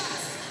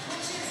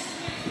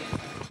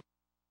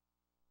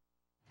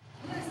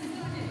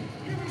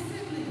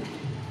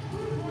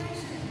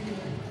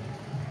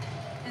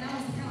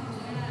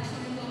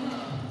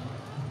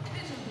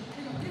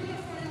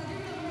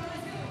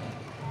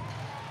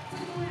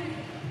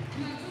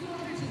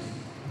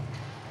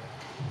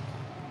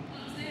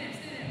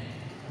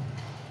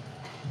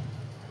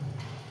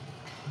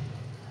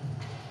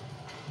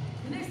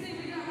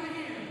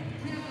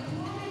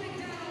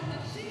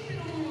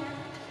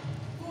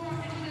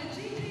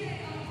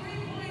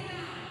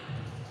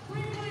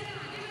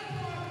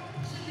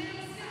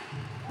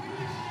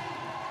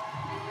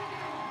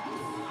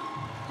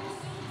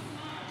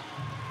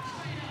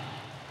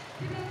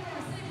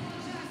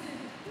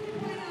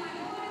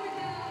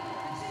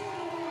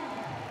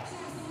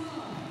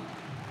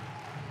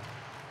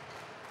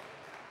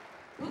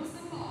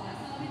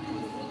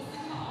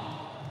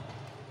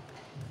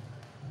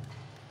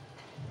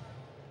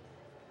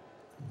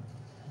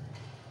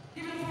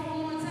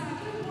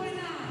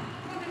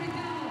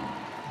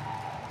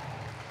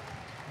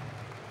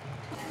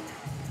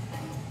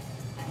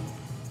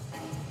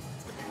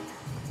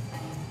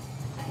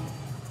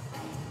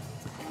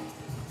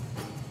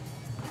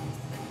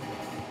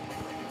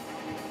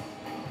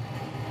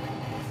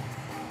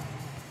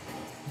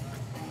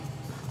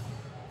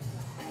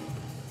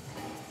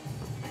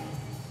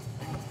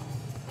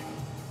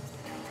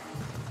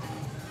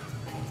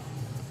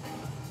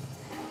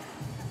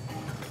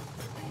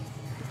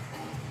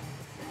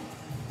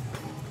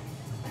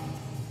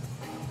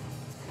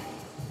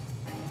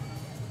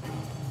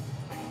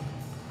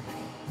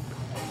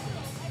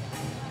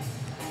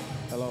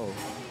 Hello.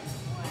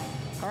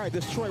 All right,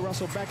 this is Troy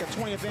Russell back at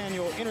 20th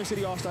Annual Inner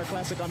City All-Star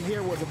Classic. I'm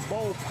here with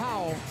Bo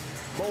Powell.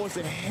 Bo is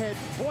the head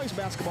boys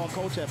basketball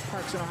coach at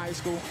Park Center High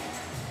School.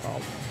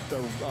 The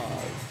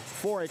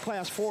 4A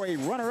Class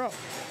 4A runner-up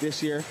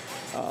this year.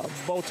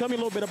 Bo, tell me a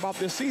little bit about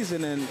this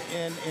season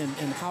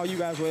and how you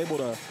guys were able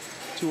to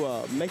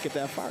make it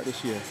that far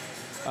this year.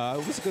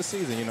 It was a good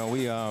season. You know,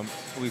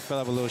 we fell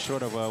up a little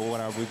short of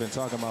what we've been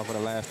talking about for the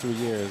last 3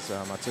 years.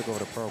 I took over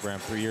the program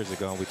 3 years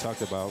ago, and we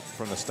talked about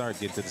from the start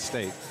getting to the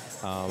state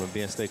and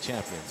being state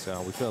champions.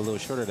 We fell a little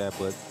short of that,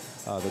 but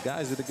the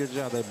guys did a good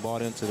job. They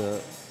bought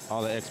into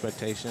all the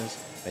expectations.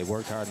 They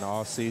worked hard in the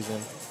off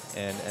season,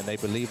 and they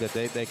believed that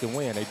they can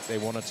win. They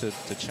wanted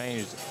to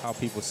change how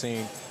people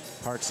seen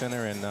Park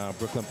Center and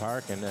Brooklyn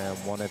Park, and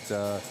wanted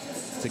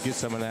to get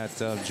some of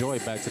that joy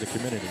back to the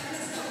community.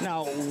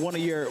 Now, one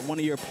of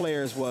your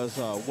players was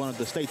one of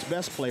the state's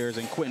best players,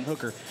 in Quentin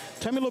Hooker.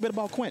 Tell me a little bit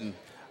about Quentin.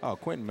 Oh,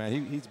 Quentin,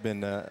 man, he's been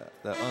the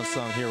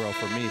unsung hero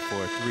for me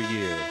for 3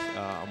 years.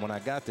 When I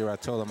got there, I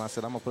told him, I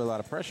said, I'm going to put a lot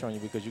of pressure on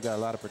you because you got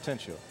a lot of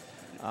potential.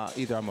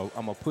 Either I'm going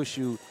to push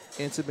you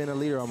into being a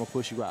leader, or I'm going to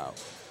push you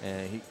out.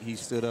 And he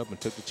stood up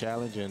and took the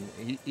challenge, and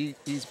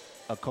he's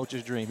a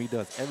coach's dream. He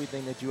does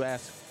everything that you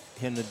ask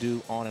him to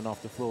do on and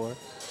off the floor.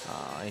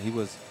 And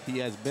he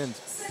has been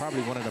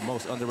probably one of the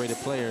most underrated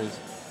players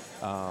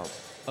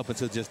up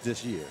until just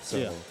this year.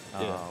 So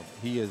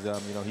he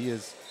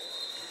is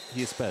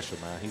special,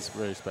 man. He's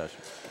very special.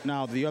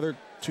 Now, the other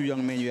two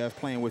young men you have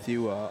playing with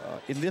you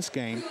in this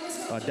game,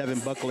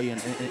 Devin Buckley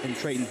and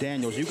Trayton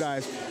Daniels. You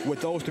guys,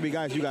 with those three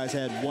guys, you guys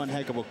had one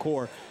heck of a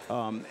core.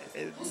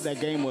 That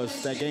game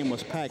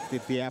was packed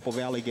at the Apple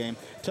Valley game.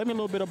 Tell me a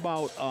little bit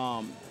about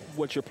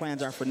what your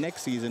plans are for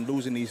next season,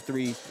 losing these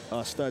three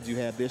studs you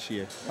had this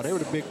year. Oh, they were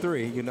the big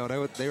three. You know,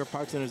 they were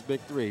Park Center's big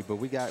three. But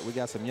we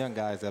got some young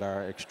guys that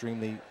are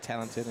extremely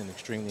talented and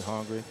extremely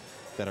hungry,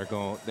 that are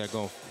going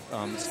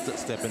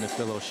step in and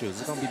fill those shoes.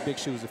 It's going to be big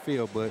shoes to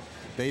fill, but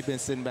they've been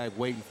sitting back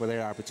waiting for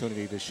their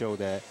opportunity to show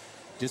that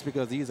just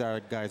because these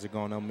guys are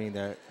going don't mean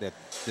that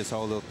this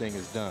whole little thing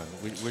is done.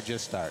 We're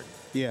just starting.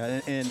 Yeah,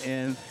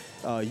 and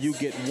you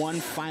get one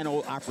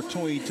final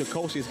opportunity to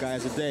coach these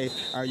guys today.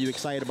 Are you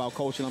excited about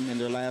coaching them in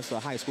their last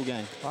high school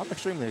game? Well, I'm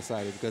extremely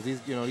excited because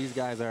these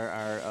guys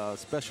are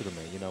special to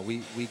me. You know,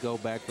 we go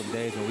back from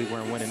days when we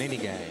weren't winning any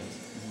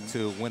games.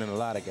 to winning a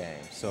lot of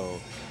games. So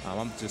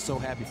I'm just so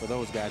happy for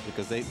those guys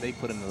because they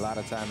put in a lot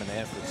of time and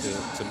effort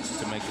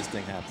to make this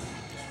thing happen.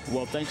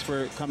 Well, thanks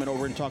for coming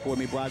over and talking with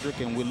me, Broderick,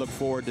 and we look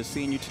forward to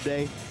seeing you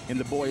today in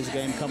the boys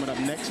game coming up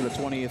next to the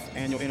 20th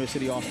Annual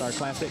Intercity All-Star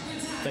Classic.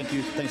 Thank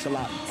you. Thanks a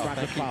lot.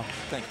 Broderick Powell.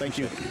 Thank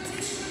you.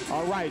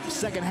 All right,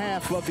 second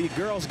half of the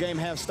girls game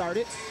has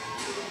started,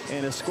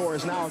 and the score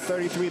is now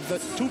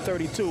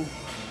 33-32.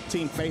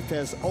 Team Faith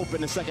has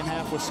opened the second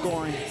half with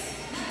scoring.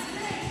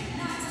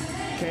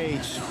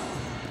 Cage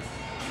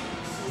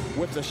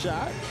with the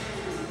shot.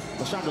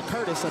 LaShondra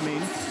Curtis,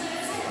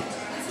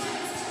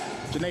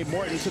 Janae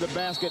Morton to the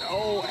basket.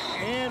 Oh,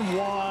 and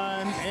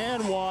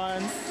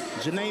one.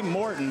 Janae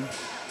Morton.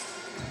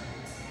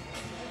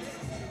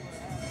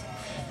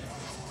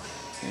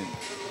 And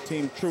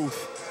Team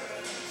Truth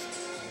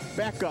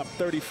back up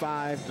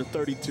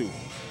 35-32.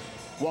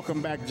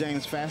 Welcome back,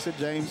 James Fassett.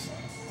 James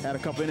had a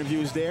couple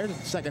interviews there. The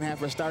second half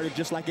has started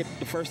just like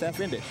the first half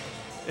ended.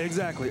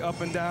 Exactly,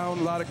 up and down,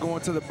 a lot of going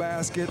to the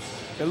basket.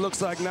 It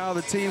looks like now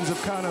the teams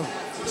have kind of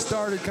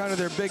started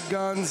their big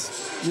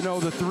guns. You know,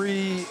 the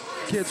three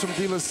kids from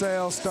De La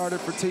Salle started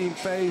for Team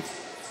Faith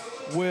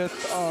with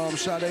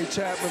Sade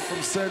Chapman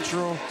from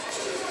Central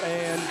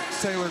and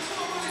Taylor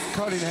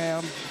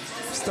Cunningham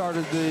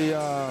started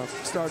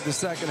the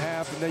second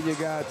half, and then you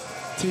got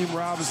Team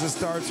Robinson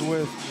starts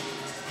with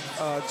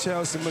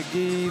Chelsea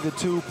McGee, the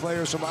two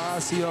players from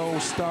Osseo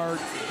start.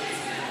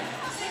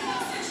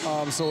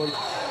 So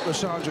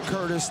LaShondra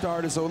Curtis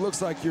started. So it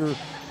looks like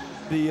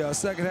the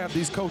second half,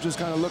 these coaches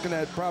kind of looking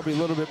at probably a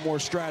little bit more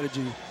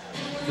strategy.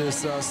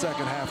 This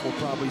second half we'll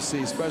probably see,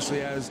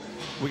 especially as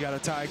we got a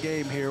tie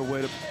game here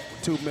with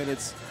 2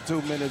 minutes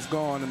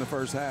gone in the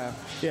first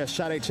half. Yeah,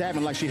 Sade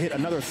Chapman, like she hit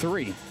another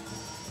three.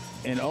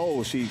 And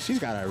oh, she's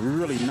got a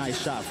really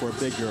nice shot for a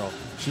big girl.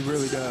 She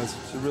really does.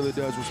 She really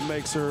does, which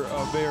makes her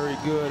a very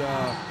good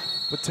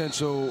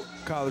potential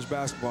college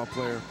basketball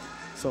player.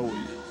 So,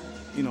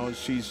 you know,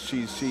 she's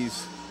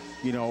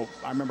you know,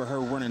 I remember her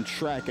running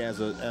track as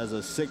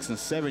a 6 and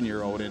 7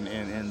 year old and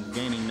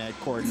gaining that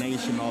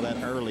coordination all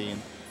that early,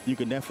 and you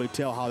can definitely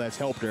tell how that's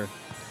helped her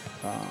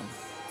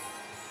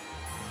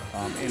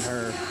in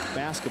her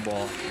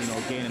basketball. You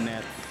know, gaining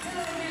that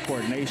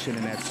coordination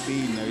and that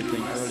speed and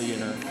everything early in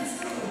her.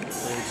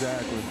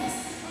 Exactly.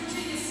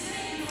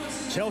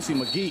 Chelsea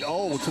McGee,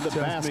 to the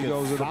basket.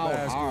 Goes to the Fouled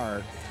basket.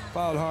 hard.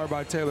 Fouled hard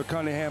by Taylor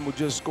Cunningham, who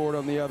just scored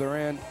on the other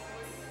end.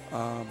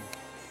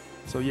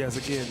 So yes,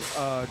 again,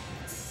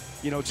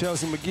 you know,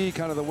 Chelsea McGee,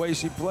 kind of the way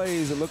she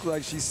plays, it looks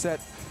like she's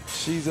setting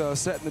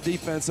the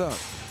defense up.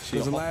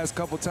 Because the last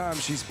couple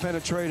times she's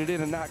penetrated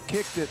in and not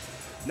kicked it.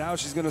 Now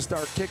she's going to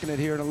start kicking it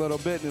here in a little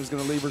bit, and it's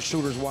going to leave her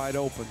shooters wide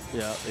open.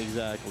 Yeah,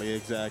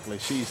 exactly.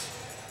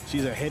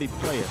 She's a heady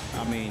player.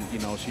 I mean, you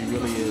know, she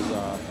really is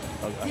a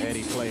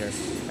heady player.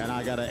 And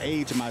I got to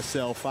age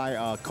myself.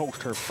 I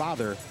coached her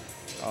father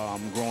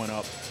growing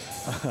up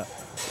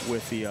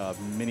with the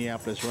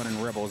Minneapolis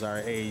Running Rebels,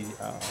 our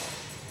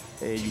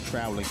AAU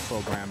traveling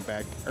program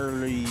back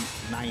early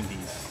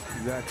 90s.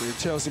 Exactly.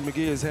 Chelsea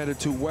McGee is headed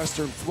to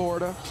Western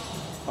Florida,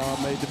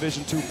 a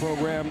Division II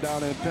program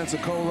down in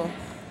Pensacola.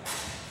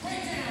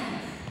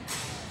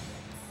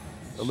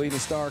 Alina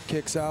Starr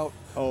kicks out,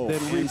 then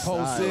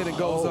reposts in and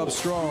goes up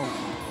strong.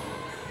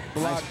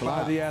 Blocked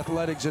by the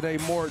athletic Janae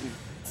Morton.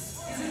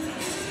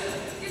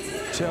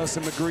 Chelsea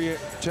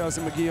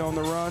McGee on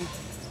the run.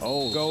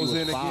 Goes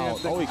in again.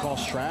 He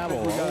calls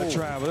travel. We got a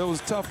travel. It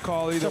was a tough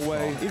call either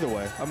way. Either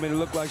way. I mean, it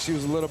looked like she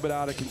was a little bit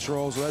out of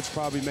control, so that's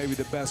probably maybe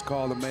the best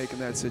call to make in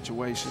that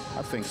situation.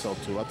 I think so,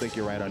 too. I think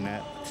you're right on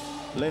that.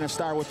 Alina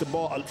Starr with the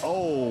ball.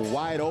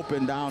 Wide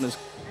open down is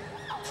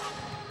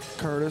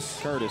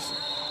Curtis.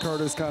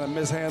 Curtis kind of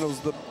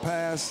mishandles the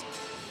pass.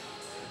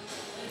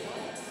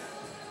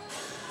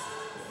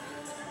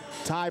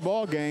 Tie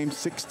ball game,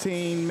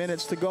 16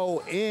 minutes to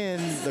go in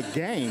the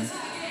game.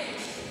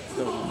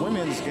 The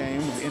women's game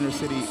of the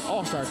Intercity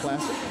All-Star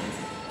Classic.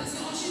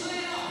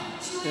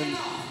 And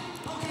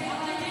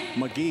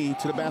McGee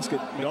to the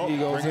basket. McGee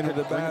goes into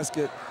the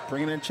basket.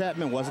 Bringing in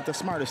Chapman wasn't the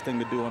smartest thing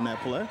to do on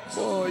that play.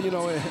 Well, you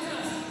know, it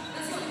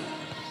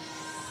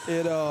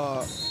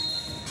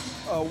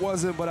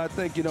wasn't, but I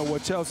think, you know,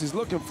 what Chelsea's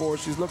looking for,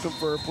 she's looking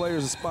for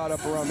players to spot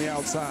up around the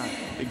outside.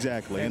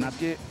 Exactly. And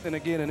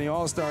again, in the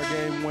All-Star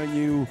game, when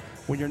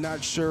you're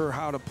not sure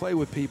how to play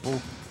with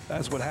people,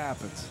 that's what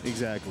happens.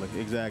 Exactly.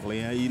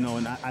 You know,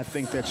 and I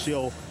think that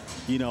she'll,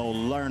 you know,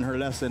 learn her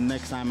lesson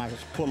next time I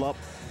pull up,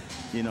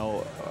 you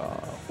know,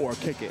 or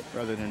kick it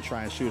rather than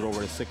try and shoot over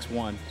the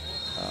 6'1",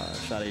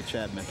 Sade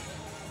Chapman.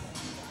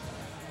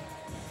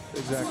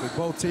 Exactly.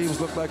 Both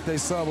teams look like they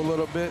sub a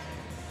little bit.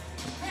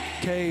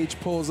 Cage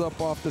pulls up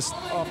off the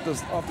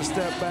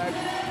step back.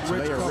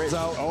 Rich comes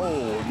out.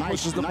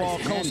 Pushes the ball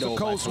coast to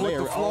coast with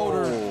the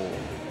floater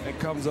and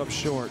comes up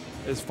short.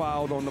 Is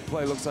fouled on the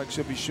play. Looks like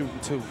she'll be shooting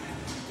two.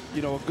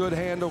 You know, a good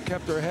handle,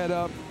 kept her head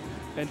up,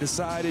 and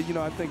decided, you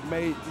know, I think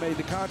made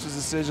the conscious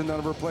decision. None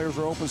of her players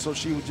were open, so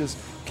she would just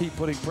keep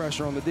putting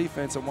pressure on the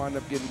defense and wind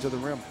up getting to the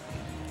rim.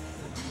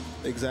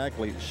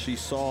 Exactly. She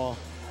saw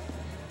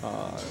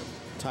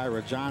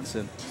Tyra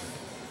Johnson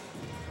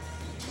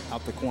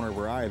out the corner of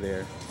her eye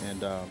there,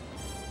 and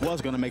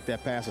was going to make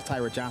that pass. So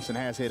Tyra Johnson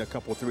has hit a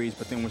couple threes,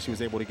 but then when she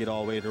was able to get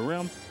all the way to the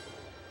rim,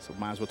 so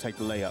might as well take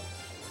the layup.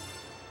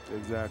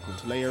 Exactly.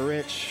 Leia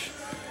Rich,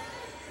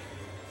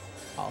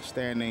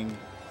 outstanding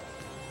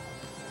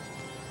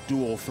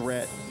dual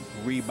threat,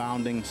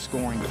 rebounding,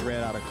 scoring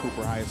threat out of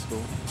Cooper High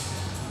School.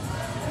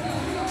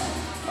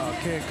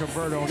 Can't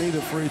convert on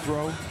either free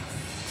throw.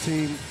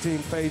 Team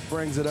Faith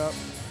brings it up.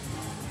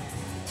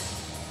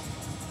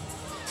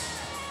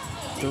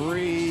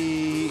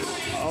 3,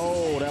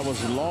 oh, that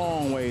was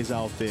long ways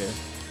out there.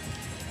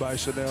 By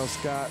Chanel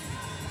Scott.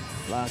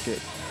 Block it.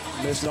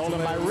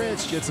 Stolen by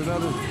Rich. Gets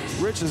another.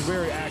 Rich is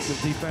very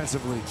active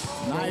defensively.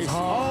 Nice.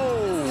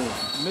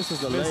 Oh, misses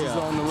the layup. Misses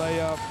on the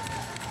layup.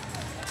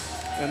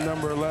 And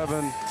number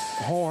 11,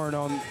 Horn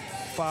on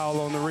foul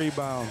on the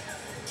rebound.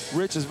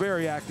 Rich is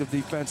very active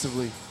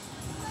defensively.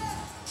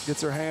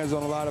 Gets her hands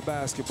on a lot of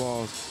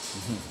basketballs.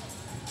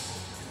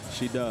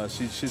 She does.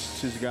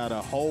 She's got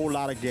a whole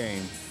lot of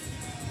game.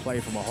 Play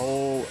from a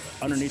hole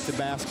underneath the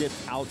basket,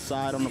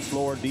 outside on the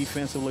floor,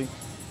 defensively.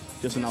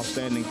 Just an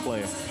outstanding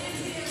player.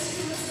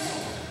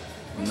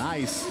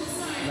 Nice.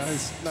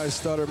 Nice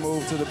stutter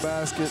move to the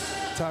basket.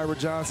 Tyra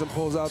Johnson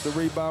pulls out the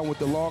rebound with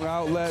the long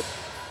outlet.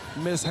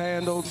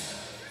 Mishandled.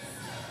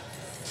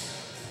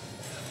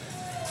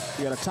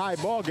 You got a tie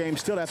ball game,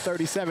 still at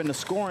 37. The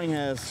scoring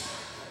has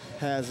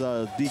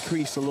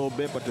decreased a little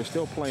bit, but they're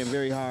still playing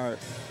very hard.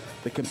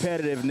 The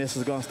competitiveness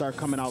is going to start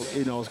coming out.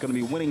 You know, it's going to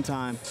be winning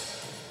time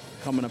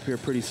coming up here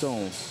pretty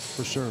soon.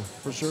 For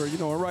sure. You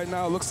know, and right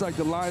now it looks like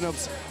the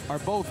lineups are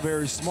both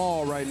very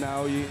small right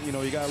now. You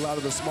know, you got a lot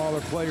of the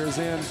smaller players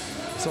in,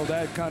 so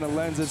that kind of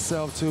lends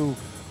itself to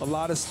a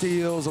lot of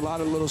steals, a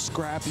lot of little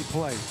scrappy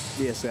play.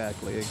 Yeah,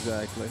 exactly.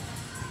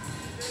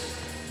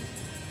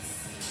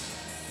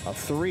 A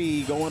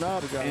 3 going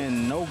up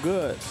and no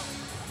good.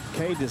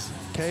 Cage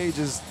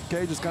is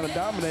kind of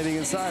dominating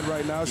inside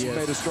right now. She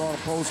made a strong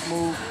post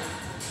move.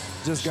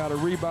 Just got a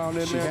rebound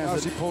in there. Now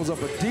she pulls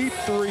up a deep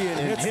 3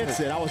 and hits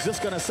it. I was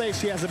just going to say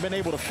she hasn't been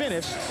able to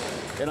finish,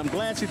 and I'm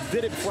glad she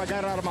did it before I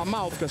got it out of my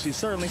mouth, because she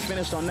certainly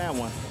finished on that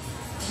one.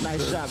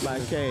 Nice shot by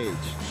Cage.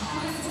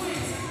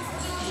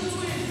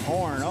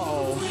 Horn,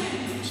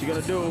 she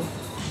going to do.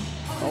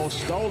 Oh,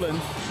 stolen.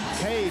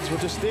 Cage with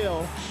the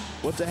steal,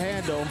 with the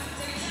handle.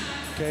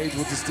 Cage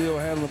with the steal,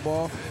 handling the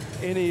ball.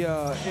 Any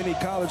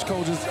college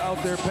coaches out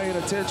there paying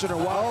attention or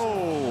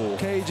watching?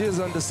 Cage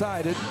is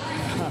undecided.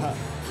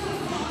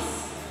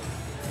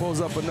 Pulls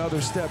up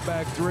another step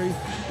back 3.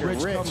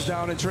 Rich comes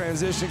down in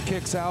transition,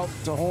 kicks out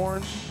to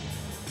Horn.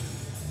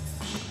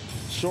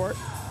 Short.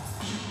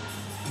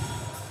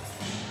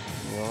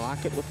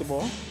 Lockett with the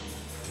ball.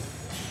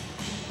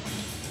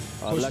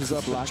 Pushes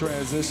up in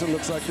transition.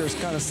 Looks like they're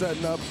kind of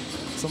setting up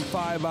some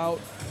 5 out.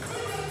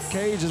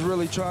 Cage is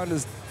really trying to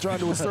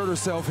assert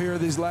herself here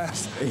these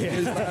last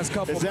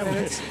couple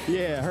minutes.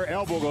 Yeah, her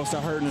elbow gonna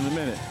start hurting in a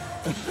minute.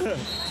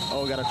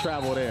 We got to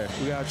travel there.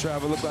 We got to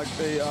travel. Looked like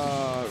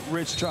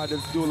Rich tried to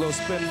do a little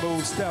spin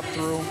move, step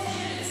through.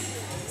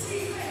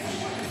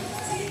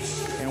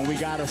 And we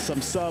got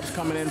some subs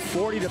coming in.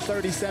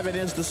 40-37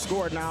 is the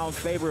score now in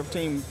favor of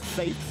Team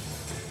Faith.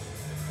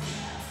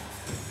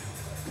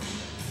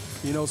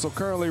 You know, so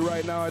currently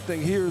right now, I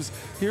think here's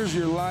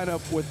your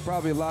lineup with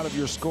probably a lot of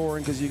your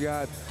scoring, because you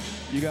got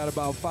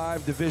about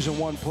 5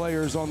 Division I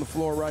players on the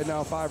floor right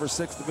now, 5 or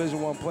 6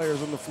 Division I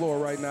players on the floor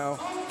right now.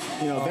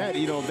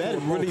 That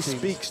really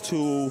speaks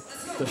to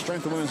the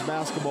strength of women's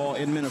basketball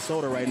in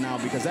Minnesota right now,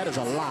 because that is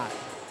a lot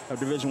of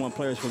Division I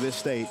players for this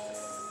state,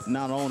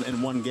 not only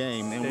in one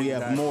game, and we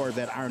have more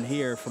that aren't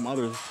here from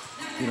other,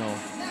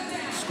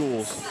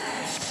 schools.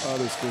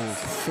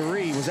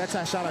 3, was that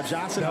Tyshana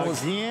Johnson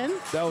again?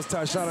 That was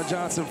Tyshana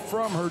Johnson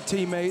from her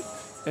teammate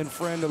and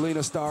friend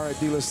Alina Starr at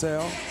De La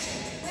Salle.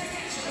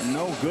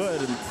 No good.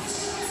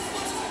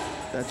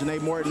 That Janae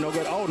Morton, no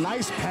good. Oh,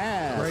 nice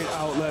pass. Great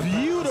outlet.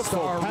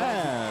 Beautiful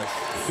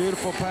pass.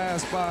 Beautiful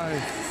pass by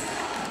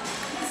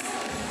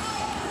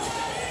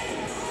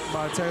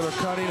Taylor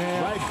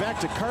Cunningham. Right back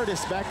to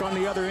Curtis, back on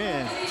the other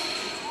end.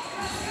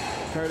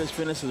 Curtis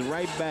finishes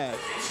right back.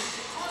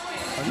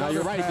 Now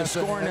you're right, the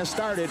scoring has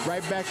started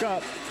right back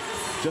up.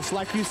 Just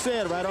like you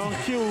said, right on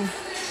cue.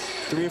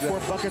 3 or 4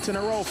 buckets in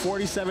a row,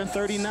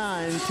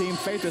 47-39. Team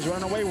Faith is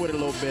running away with it a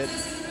little bit.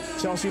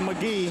 Chelsea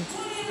McGee,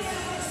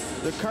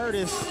 the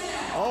Curtis.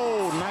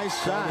 Oh, nice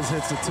shot. Curtis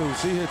hits a 2.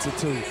 She hits a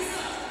 2.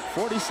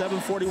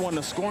 47-41.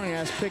 The scoring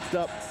has picked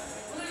up.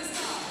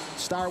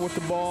 Starr with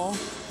the ball.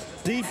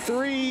 Deep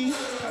 3.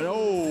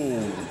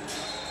 Oh.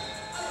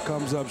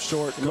 Comes up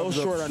short. A little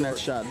short on that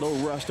shot. A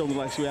little rush. Don't look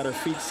like she had her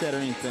feet set or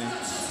anything.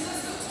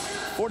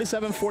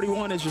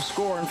 47-41 is your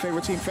score in favor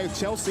of Team Faith.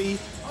 Chelsea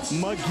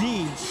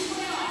McGee.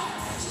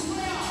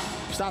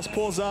 Stops,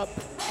 pulls up.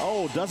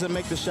 Oh, doesn't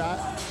make the shot.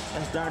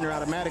 That's darn near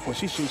automatic when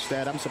she shoots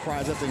that. I'm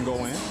surprised that didn't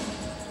go in.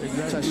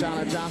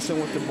 Tyshana Johnson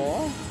with the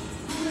ball.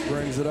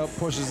 Brings it up,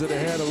 pushes it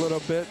ahead a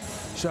little bit.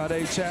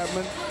 Sade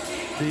Chapman,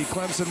 the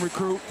Clemson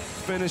recruit,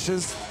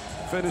 finishes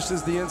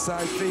the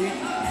inside feed.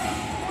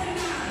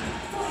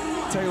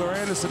 Taylor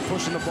Anderson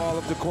pushing the ball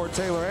up the court.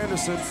 Taylor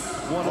Anderson,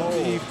 one of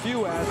the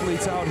few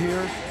athletes out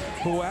here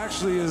who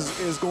actually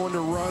is going to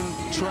run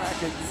track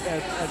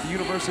at the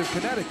University of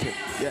Connecticut.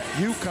 Yeah.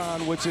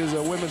 UConn, which is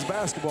a women's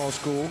basketball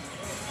school,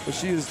 but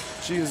she is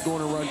going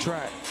to run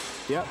track.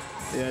 Yep.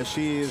 Yeah,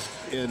 she is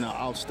an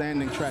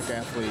outstanding track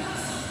athlete.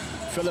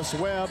 Phyllis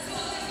Webb.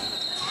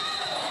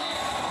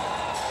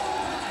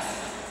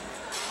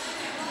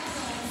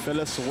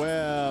 Phyllis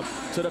Webb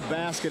to the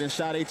basket, and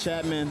Sade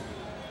Chapman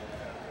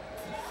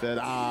said,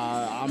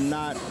 I'm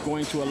not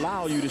going to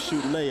allow you to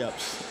shoot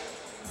layups.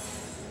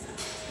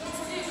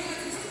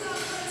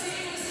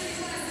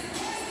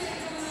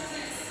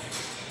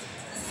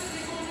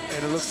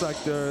 And it looks like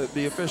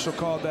the official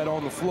called that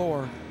on the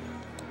floor,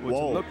 which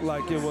looked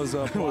like it was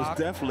a block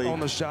definitely on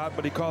the shot,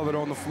 but he called it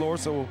on the floor.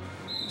 So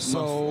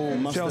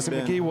Chelsea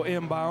McGee will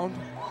inbound.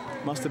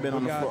 Must have been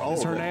on the floor.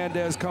 As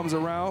Hernandez comes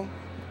around.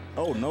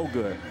 Oh, no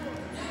good.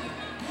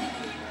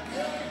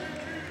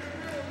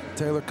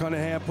 Taylor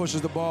Cunningham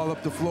pushes the ball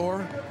up the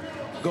floor,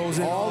 goes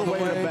in all the way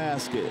to the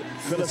basket.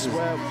 Phyllis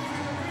Webb.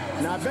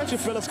 Now I bet you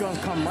Phyllis gonna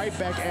come right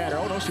back at her.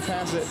 Oh no, she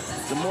passed it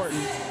to Morton.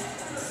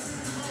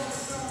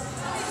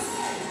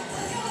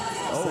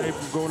 Save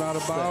from going out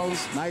of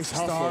bounds. Nice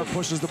hustle. Star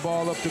pushes the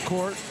ball up the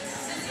court,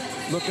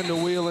 looking to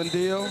wheel and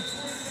deal.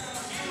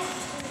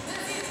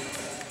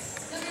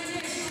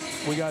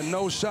 We got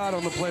no shot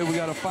on the play. We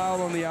got a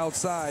foul on the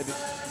outside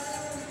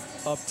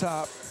up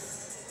top.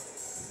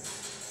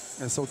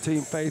 And so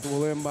Team Faith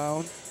will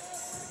inbound.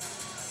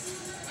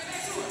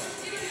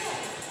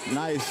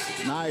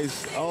 Nice,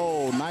 nice.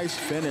 Oh, nice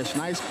finish,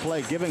 nice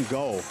play, give and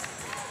go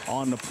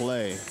on the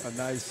play. A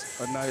nice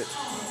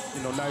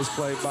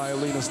play by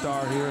Alina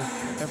Starr here.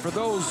 And for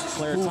those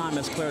Claire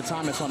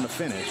Thomas on the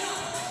finish.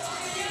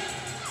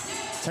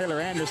 Taylor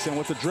Anderson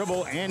with the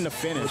dribble and the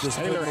finish.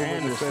 Taylor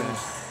Anderson.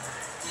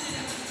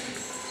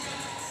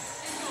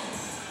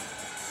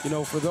 You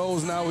know, for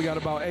those now, we got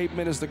about 8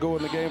 minutes to go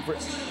in the game.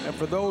 And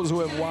for those who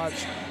have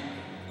watched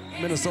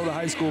Minnesota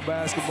high school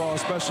basketball,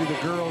 especially the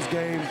girls'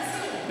 game,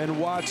 and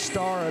watched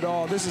Starr at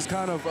all, this is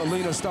kind of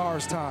Alina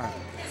Starr's time.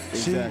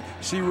 Exactly.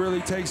 She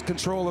really takes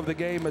control of the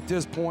game at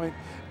this point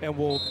and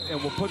will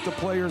put the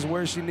players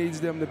where she needs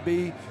them to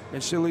be,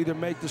 and she'll either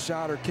make the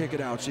shot or kick it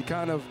out. She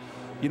kind of,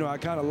 you know, I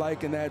kind of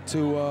liken that to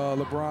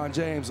LeBron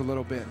James a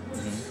little bit.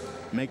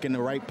 Mm-hmm. Making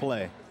the right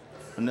play.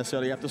 Not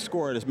necessarily have to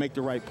score it, just make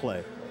the right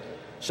play.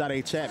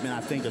 Sade Chapman,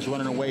 I think, is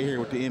running away here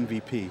with the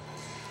MVP.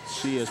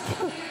 She is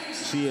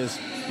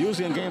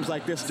usually in games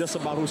like this just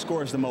about who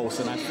scores the most,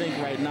 and I think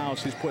right now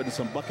she's putting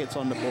some buckets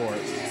on the board.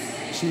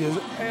 She is,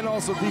 and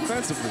also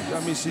defensively.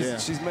 I mean,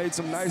 she's made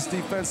some nice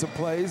defensive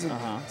plays and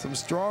some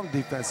strong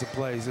defensive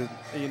plays, and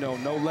you know,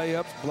 no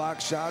layups,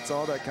 block shots,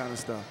 all that kind of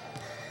stuff.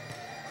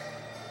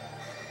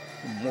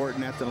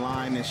 Morton at the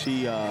line, and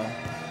she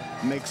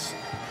makes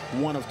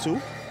one of two.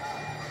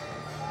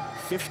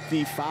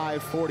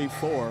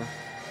 55-44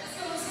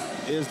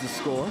 is the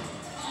score.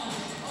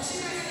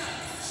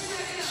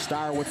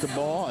 Starr with the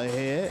ball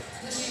ahead.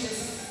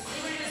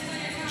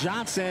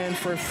 Johnson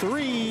for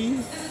three.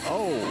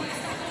 Oh.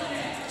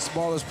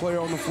 Smallest player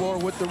on the floor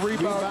with the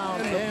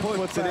rebound and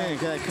puts it in.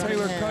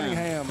 Taylor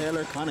Cunningham.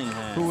 Taylor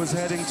Cunningham. Who is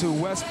heading to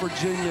West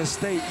Virginia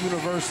State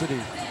University.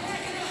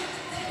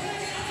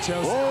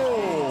 Chelsea.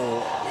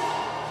 Oh.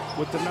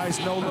 With the nice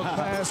no-look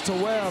pass to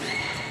Webb.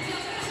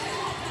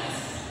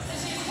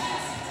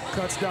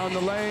 Cuts down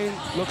the lane,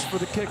 looks for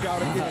the kick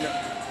out again.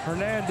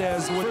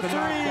 Hernandez with the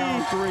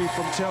knockdown three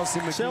from Chelsea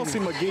McGee. Chelsea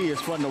McGee is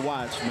fun to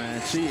watch,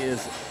 man. She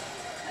is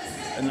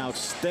an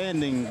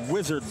outstanding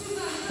wizard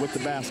with the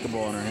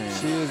basketball in her hand.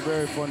 She is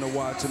very fun to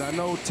watch, and I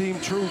know Team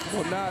Truth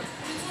will not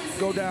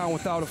go down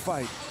without a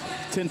fight.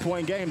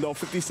 10-point game, though,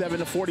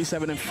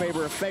 57-47 in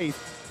favor of Faith.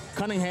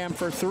 Cunningham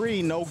for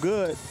three, no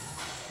good.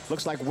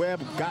 Looks like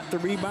Webb got the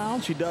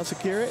rebound. She does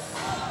secure it.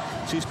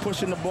 She's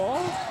pushing the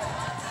ball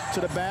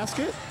to the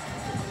basket.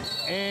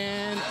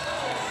 And,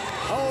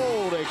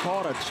 oh, they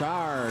called a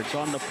charge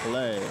on the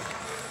play.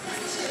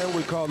 And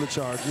we called the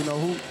charge. You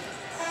know,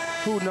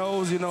 who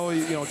knows, you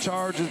know,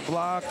 charges,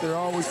 blocked. They're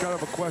always kind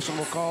of a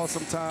questionable call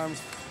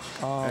sometimes.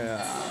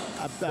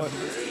 I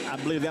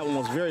believe that one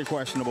was very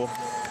questionable.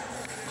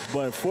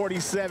 But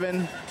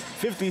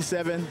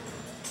 47-57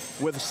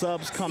 with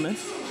subs coming.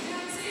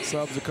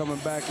 Subs are coming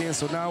back in,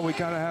 so now we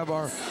kind of have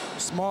our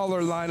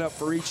smaller lineup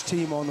for each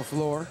team on the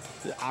floor.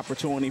 The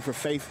opportunity for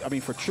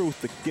for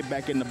Truth to get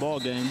back in the ball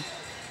game,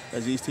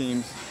 as these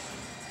teams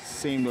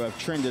seem to have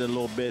trended a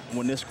little bit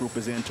when this group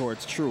is in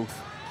towards Truth.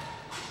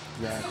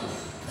 Exactly.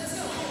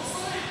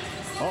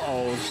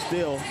 Uh-oh,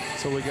 steal.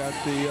 So we got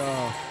the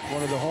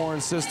one of the Horn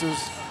sisters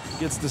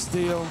gets the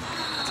steal.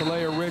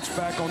 Talia Rich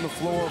back on the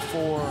floor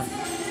for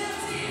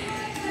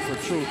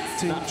Truth,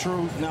 Team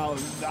Truth. Now,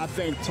 I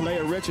think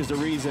Talia Rich is the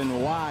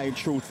reason why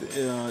Truth,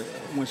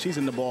 when she's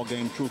in the ball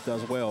game, Truth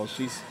does well.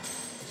 She's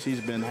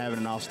been having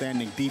an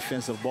outstanding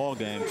defensive ball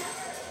game.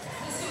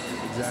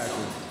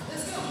 Exactly.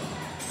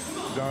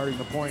 Guarding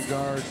the point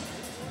guard,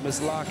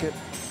 Miss Lockett.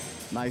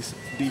 Nice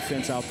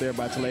defense out there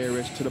by Talia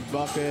Rich to the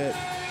bucket.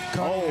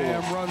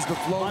 Cunningham runs the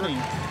floater.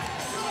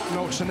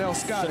 No, Chanel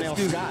Scott. Chanel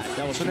Scott.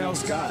 That was Chanel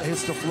Scott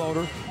hits the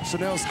floater.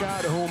 Chanel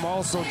Scott, whom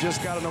also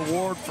just got an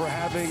award for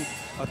having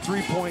a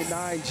 3.9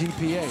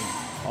 GPA.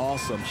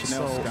 Awesome,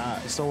 Chanel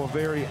Scott. So a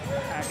very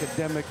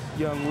academic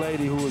young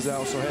lady who is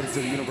also headed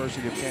to the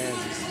University of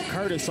Kansas.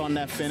 Curtis on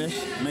that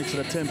finish makes it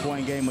a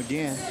 10-point game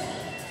again.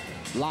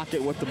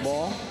 Lockett with the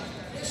ball.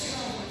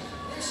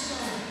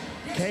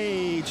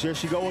 Cage, there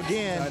she go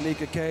again.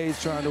 Anika Cage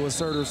trying to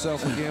assert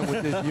herself again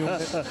with this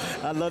unit.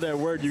 I love that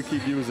word you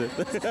keep using.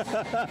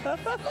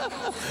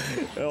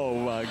 Oh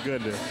my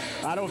goodness.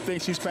 I don't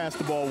think she's passed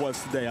the ball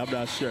once today. I'm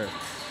not sure.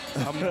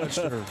 I'm not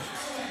sure.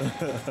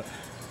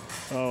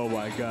 Oh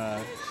my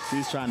God.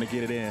 She's trying to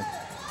get it in.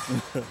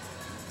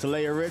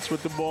 Talia Rich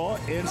with the ball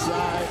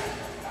inside.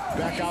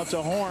 Back out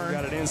to Horn. We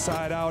got an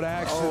inside-out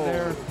action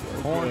there.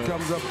 Horn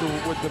comes up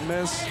with the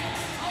miss.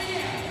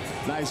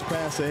 Nice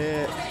pass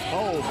ahead.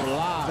 Oh,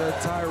 block.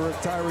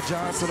 Tyra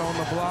Johnson on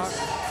the block.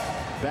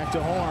 Back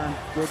to Horn.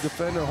 Good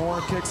defender.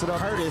 Horn kicks it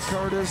up.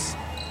 Curtis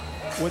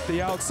with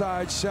the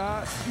outside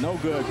shot. No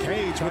good.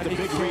 Cage with the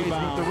big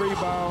rebound. With the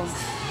rebound.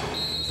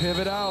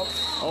 Pivot out.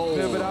 Oh.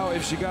 Pivot out.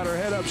 If she got her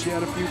head up, she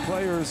had a few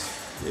players.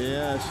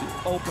 Yeah, she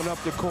opened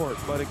up the court.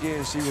 But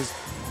again, she was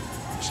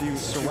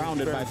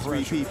surrounded by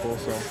three people.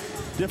 So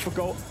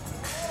difficult.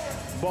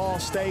 Ball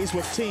stays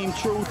with Team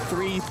Truth.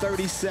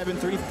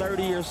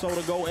 3:30 or so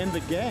to go in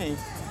the game.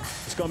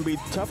 It's going to be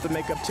tough to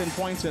make up 10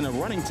 points in a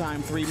running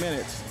time, 3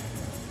 minutes.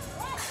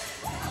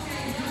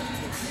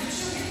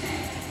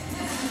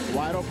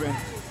 Wide open.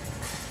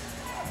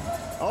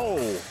 Oh.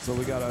 So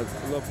we got a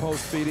little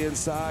post feed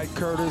inside.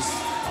 Curtis.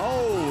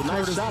 Oh,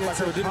 nice shot by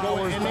Curtis. Didn't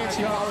go in, and then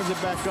she powers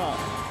it back up.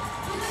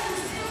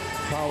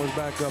 Powers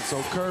back up.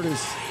 So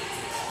Curtis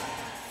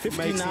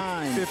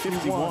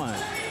 59-51.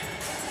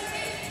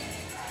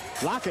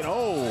 Lockett,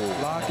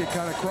 Lockett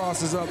kind of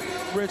crosses up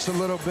Rich a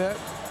little bit.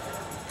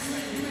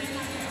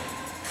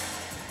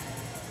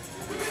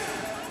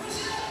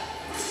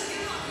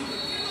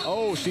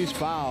 Oh, she's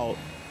fouled.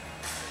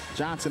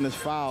 Johnson is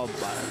fouled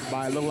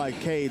by look like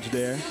Cage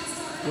there.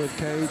 With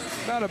Cage.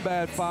 Not a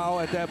bad foul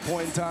at that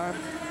point in time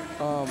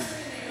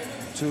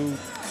to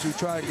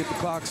try and get the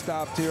clock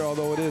stopped here,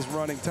 although it is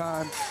running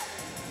time.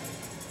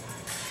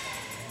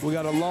 We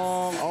got a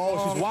long,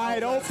 she's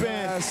wide open.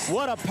 Pass.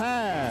 What a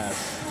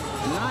pass.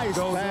 Nice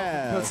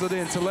pass. Puts it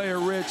in. Talia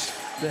Rich,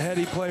 the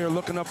heady player,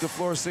 looking up the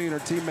floor, seeing her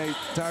teammate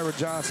Tyra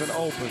Johnson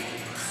open.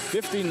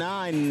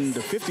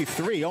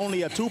 59-53,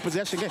 only a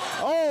 2-possession game.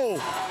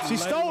 Oh, she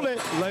stole it.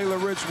 Layla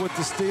Rich with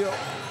the steal.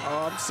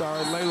 I'm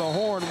sorry, Layla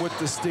Horn with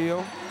the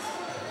steal.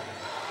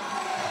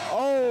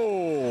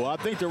 Oh, I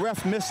think the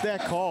ref missed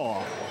that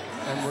call.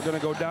 And we're going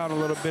to go down a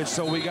little bit.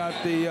 So we got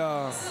the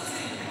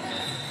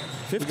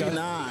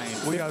 59.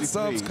 We got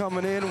subs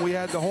coming in. We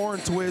had the Horn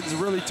twins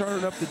really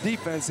turning up the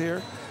defense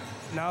here.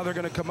 Now they're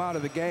going to come out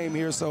of the game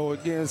here. So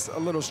again, it's a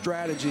little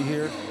strategy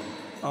here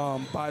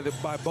by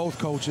both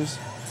coaches.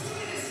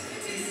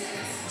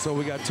 So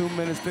we got 2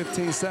 minutes,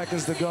 15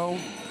 seconds to go.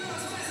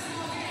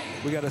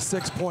 We got a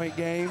 6-point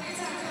game.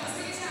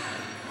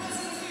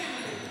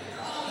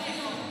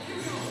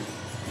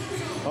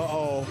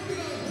 Uh-oh.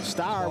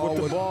 Star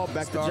with the ball,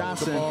 back to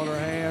Johnson. With the ball in her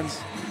hands.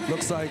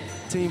 Looks like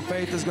Team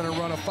Faith is going to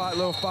run a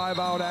little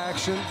 5-out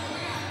action.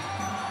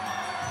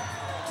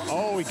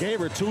 Oh, he gave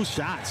her 2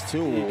 shots,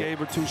 too. He gave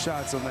her 2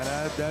 shots on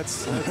that.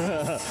 That's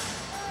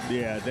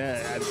yeah,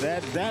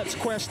 that's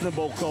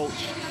questionable,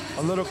 Coach.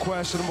 A little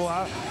questionable.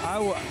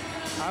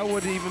 I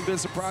wouldn't even been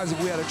surprised if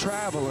we had a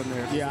travel in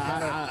there. Yeah,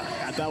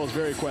 I thought it was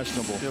very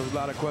questionable. There was a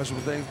lot of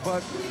questionable things,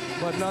 but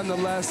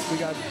nonetheless, we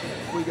got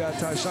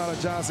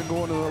Tyshana Johnson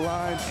going to the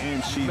line,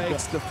 and she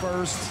makes the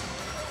first,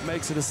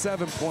 makes it a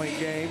 7-point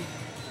game.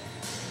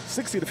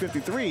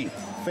 60-53,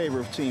 favor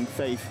of Team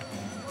Faith.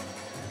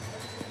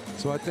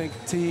 So I think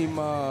Team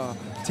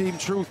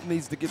Truth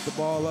needs to get the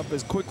ball up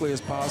as quickly as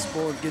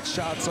possible and get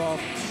shots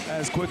off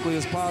as quickly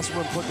as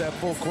possible and put that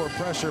full court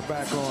pressure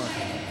back on.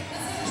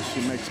 She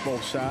makes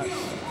both shots.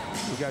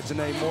 We got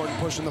Janae Morton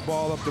pushing the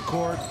ball up the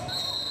court.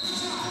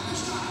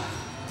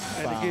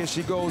 And again,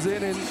 she goes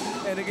in,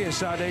 and again,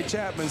 Sade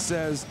Chapman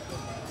says,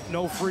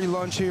 no free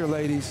lunch here,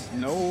 ladies.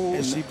 No.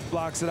 And she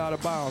blocks it out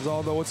of bounds,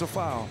 although it's a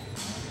foul.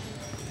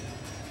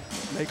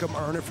 Make them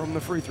earn it from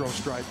the free throw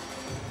stripe.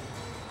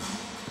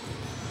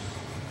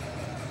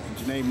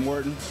 Janae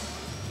Morton,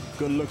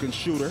 good-looking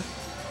shooter.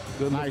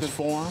 Nice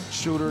form.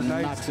 Shooter,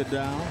 nice. Knocks it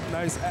down.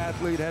 Nice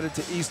athlete, headed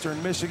to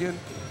Eastern Michigan.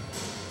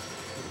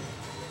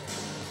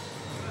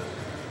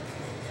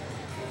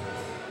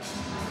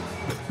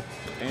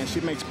 And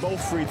she makes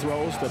both free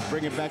throws to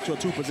bring it back to a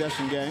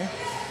 2-possession game.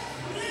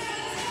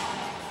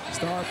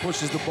 Star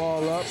pushes the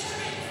ball up,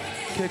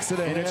 kicks it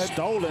ahead. And it's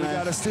stolen. We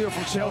got a steal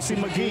from Chelsea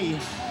McGee,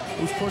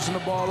 who's pushing the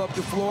ball up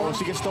the floor. Oh,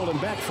 she gets stolen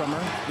back from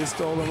her. Gets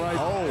stolen right.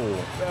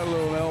 Oh. Got a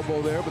little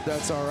elbow there, but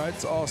that's all right.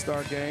 It's an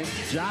all-star game.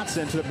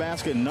 Johnson to the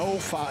basket. No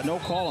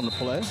call on the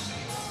play.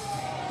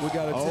 We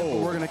got a tip, but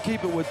we're going to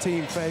keep it with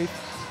Team Faith.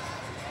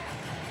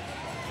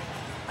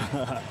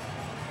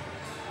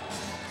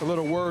 A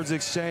little words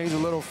exchange, a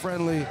little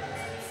friendly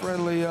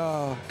friendly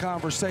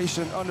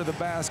conversation under the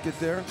basket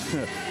there.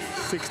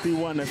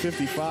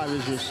 61-55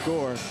 is your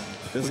score.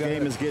 This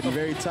game is getting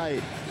very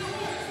tight.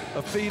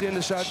 A feed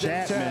into shot.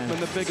 Chapman,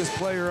 the biggest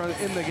player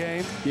in the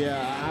game.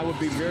 Yeah, I would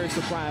be very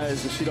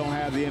surprised if she don't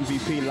have the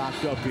MVP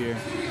locked up here.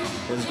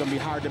 It's going to be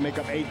hard to make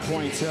up 8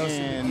 points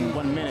in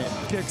 1 minute.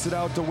 Kicks it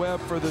out to Webb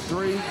for the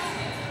three.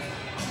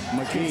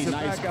 McGee,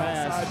 nice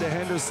pass. Outside to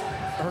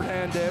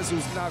Hernandez,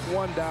 who's knocked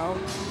one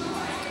down.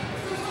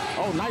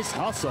 Oh, nice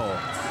hustle.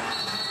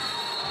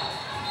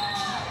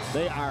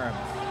 They are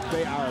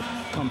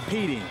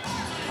competing.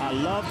 I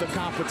love the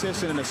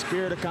competition and the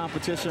spirit of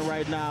competition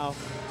right now.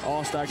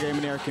 All-Star game,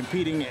 and they're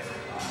competing,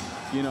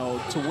 you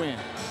know, to win.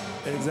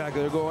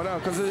 Exactly, they're going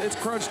out because it's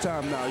crunch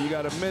time now. You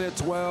got a minute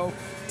 12.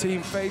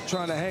 Team Faith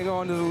trying to hang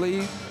on to the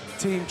lead.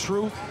 Team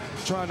Truth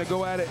trying to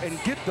go at it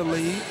and get the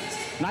lead.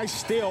 Nice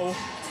steal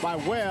by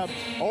Webb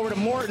over to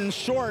Morton,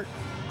 short.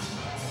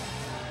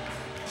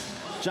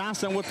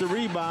 Johnson with the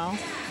rebound.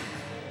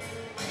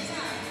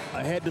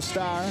 Ahead to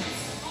Starr.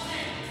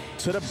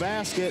 To the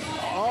basket.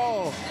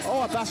 Oh,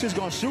 I thought she was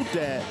going to shoot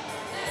that.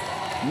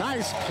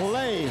 Nice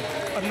play.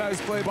 A nice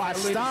play by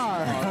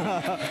Starr.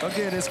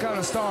 Again, it's kind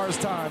of Starr's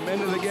time.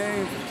 End of the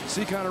game,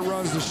 she kind of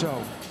runs the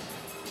show.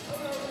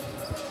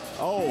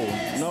 Oh,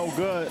 no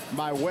good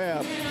by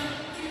Webb.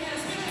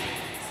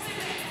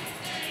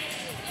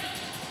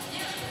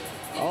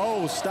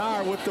 Oh,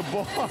 Starr with the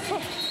ball.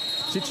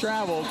 She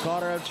traveled,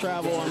 caught her at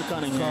travel on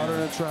Cunningham. Caught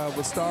her at travel,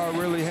 but Starr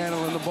really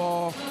handling the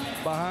ball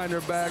behind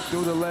her back,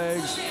 through the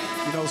legs.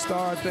 You know,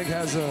 Starr, I think,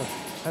 has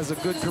a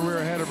good career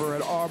ahead of her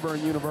at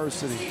Auburn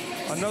University.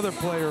 Another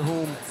player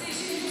whom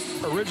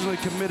originally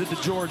committed to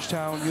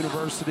Georgetown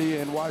University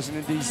in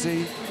Washington,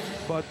 D.C.,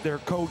 but their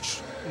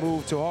coach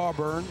moved to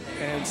Auburn,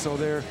 and so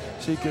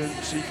she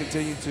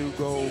continued to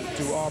go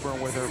to Auburn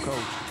with her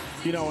coach.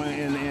 You know,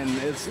 and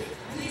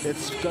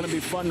it's going to be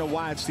fun to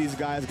watch these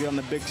guys get on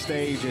the big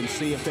stage and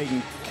see if they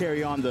can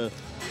carry on the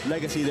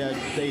legacy that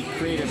they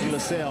created at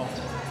LaSalle.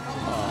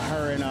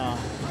 Her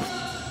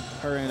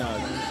and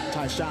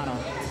Tyshana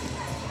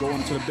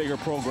going to the bigger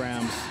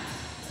programs.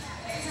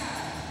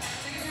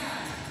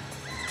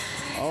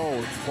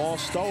 Oh, ball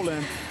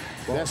stolen.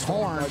 That's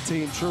Horn. By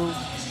Team Truth.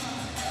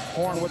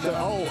 Horn with the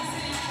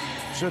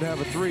should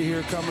have a three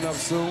here coming up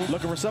soon.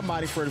 Looking for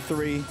somebody for the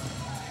three.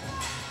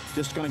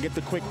 Just gonna get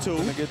the quick two.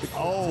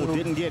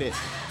 Didn't get it.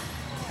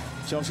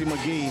 Chelsea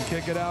McGee.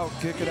 Kick it out,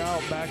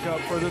 back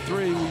up for the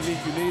three. You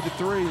need the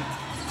three.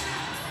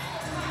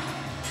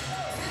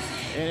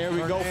 And there we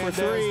go for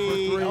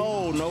three.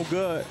 Oh, no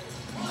good.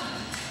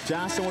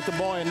 Johnson with the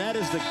ball, and that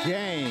is the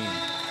game.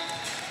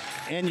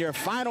 And your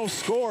final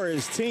score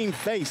is Team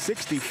Faith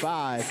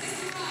 65.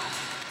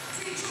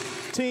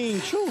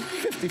 Team Truth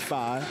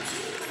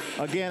 55.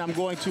 Again, I'm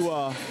going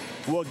to,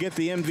 we'll get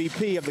the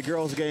MVP of the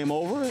girls' game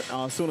over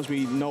as soon as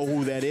we know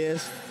who that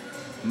is.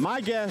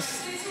 My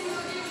guess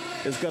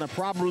is going to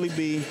probably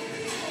be,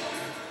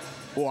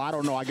 well, I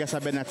don't know. I guess I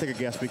better not take a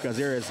guess because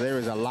there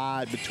is a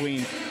lot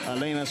between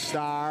Elena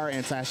Starr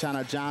and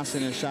Tyshana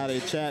Johnson and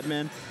Sade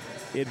Chapman.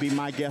 It'd be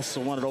my guess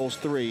on one of those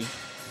three,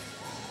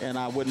 and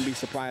I wouldn't be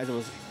surprised if it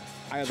was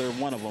either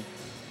one of them.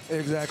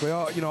 Exactly.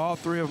 All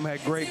three of them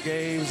had great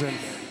games,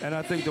 and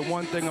I think the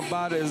one thing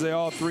about it is they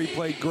all three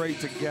played great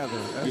together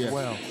as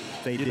well.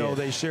 They did.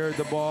 They shared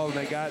the ball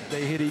and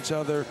they hit each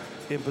other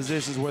in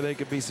positions where they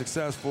could be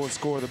successful and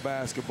score the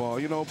basketball.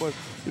 But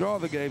all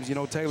the games.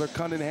 Taylor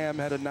Cunningham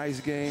had a nice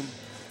game.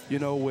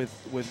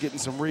 With getting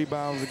some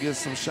rebounds and getting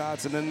some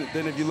shots, and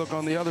then if you look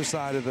on the other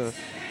side of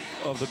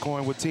the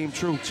coin with Team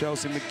Truth,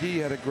 Chelsea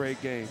McGee had a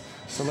great game.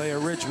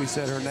 Talea Rich, we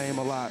said her name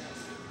a lot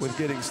with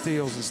getting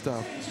steals and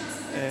stuff.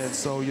 And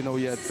so, you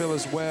had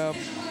Phyllis Webb,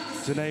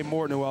 Janae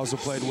Morton, who also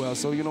played well.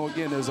 So,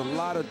 again, there's a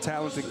lot of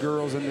talented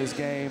girls in this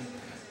game,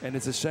 and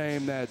it's a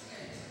shame that,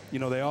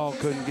 they all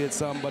couldn't get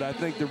some. But I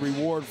think the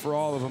reward for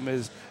all of them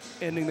is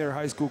ending their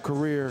high school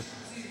career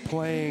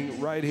playing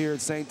right here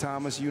at St.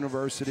 Thomas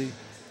University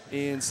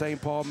in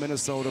St. Paul,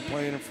 Minnesota,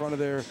 playing in front of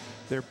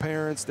their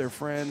parents, their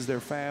friends, their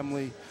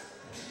family,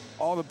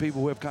 all the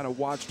people who have kind of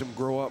watched them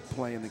grow up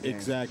playing the game.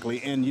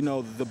 Exactly. And,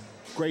 the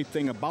great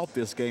thing about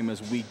this game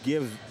is we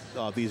give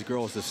these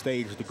girls the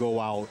stage to go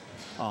out,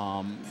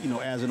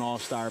 as an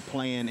all-star,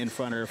 playing in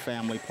front of their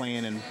family,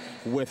 playing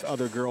with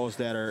other girls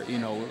that are,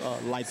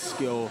 like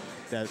skill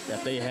that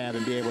they have,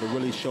 and be able to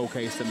really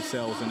showcase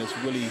themselves. And it's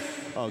really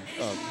a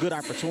good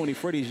opportunity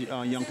for these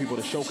young people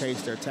to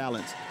showcase their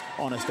talents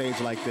on a stage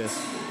like this.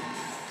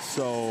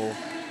 So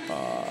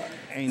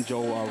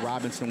Angel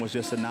Robinson was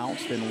just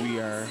announced, and we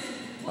are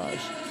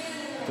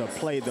the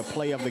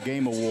play of the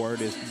game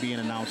award is being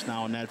announced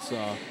now, and that's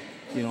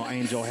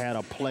Angel had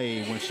a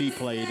play when she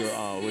played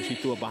where she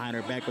threw it behind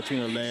her back between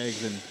her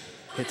legs and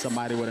hit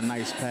somebody with a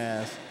nice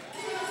pass.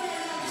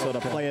 So the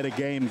play of the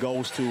game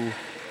goes to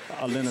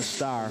Alina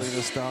Starr.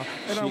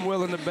 And I'm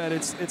willing to bet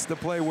it's the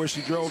play where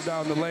she drove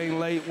down the lane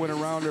late, went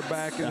around her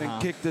back, and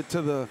then kicked it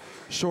to the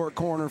short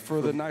corner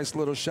for the nice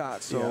little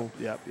shot. So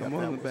I'm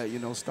willing to bet,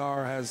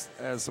 Starr has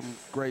some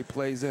great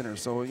plays in her.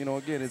 So,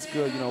 again, it's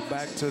good,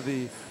 back to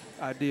the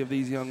idea of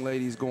these young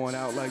ladies going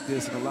out like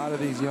this. And a lot of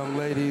these young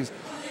ladies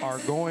are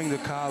going to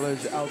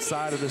college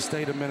outside of the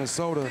state of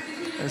Minnesota.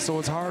 And so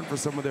it's hard for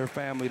some of their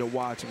family to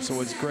watch them.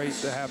 So it's great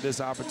to have this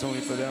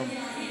opportunity for them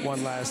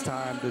one last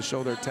time to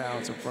show their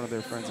talents in front of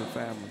their friends and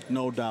family.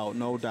 No doubt,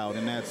 no doubt.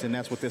 And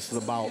that's what this is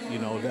about.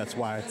 That's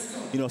why,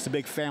 it's a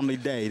big family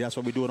day. That's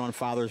why we do it on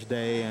Father's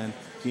Day. And,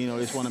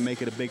 just want to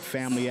make it a big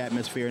family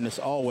atmosphere. And it's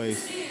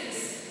always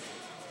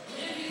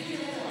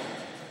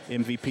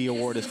MVP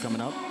award is coming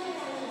up.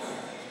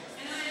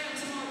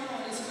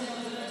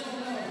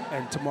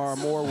 And Tamara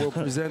Moore will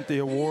present the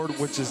award,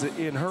 which is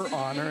in her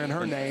honor and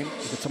her name.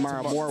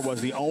 Tamara Moore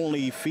was the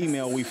only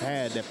female we've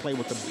had that played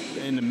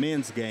in the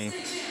men's game.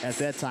 At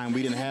that time,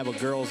 we didn't have a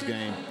girls'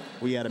 game.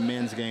 We had a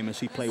men's game, and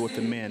she played with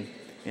the men.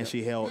 And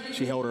she held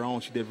her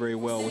own. She did very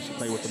well when she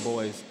played with the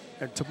boys.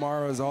 And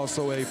Tamara is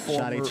also a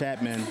former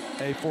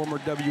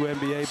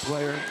WNBA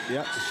player.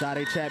 Yep,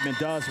 Sade Chapman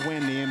does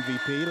win the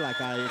MVP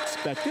like I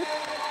expected.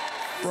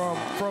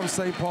 From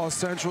St. Paul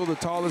Central, the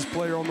tallest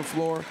player on the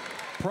floor.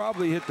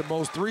 Probably hit the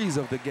most threes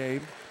of the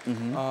game.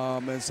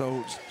 And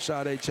so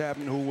Sade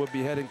Chapman, who will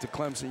be heading to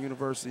Clemson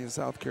University in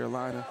South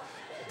Carolina,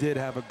 did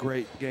have a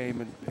great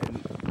game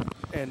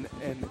and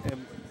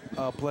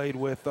played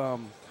with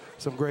some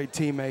great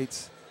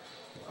teammates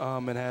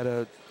and had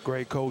a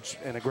great coach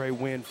and a great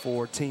win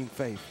for Team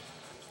Faith.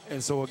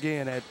 And so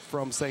again,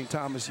 from St.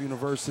 Thomas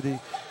University,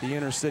 the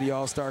Intercity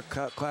All-Star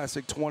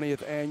Classic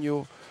 20th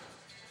annual,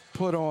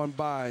 put on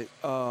by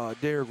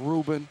Derek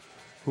Reuben,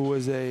 who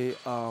is a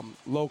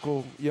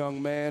local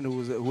young man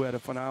who had a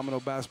phenomenal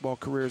basketball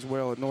career as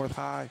well at North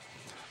High,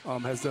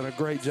 has done a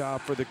great job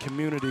for the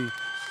community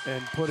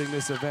and putting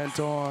this event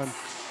on,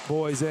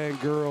 boys and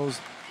girls,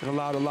 and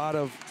allowed a lot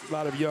of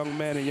young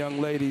men and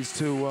young ladies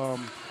to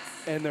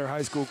end their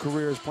high school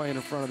careers playing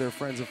in front of their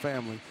friends and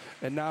family.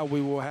 And now we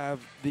will have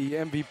the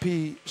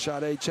MVP,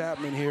 Sade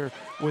Chapman, here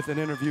with an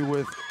interview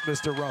with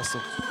Mr.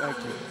 Russell. Thank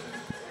you.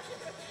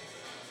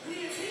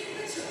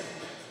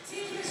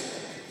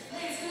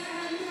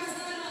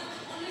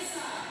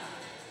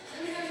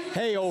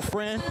 Hey, old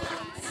friend.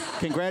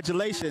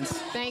 Congratulations.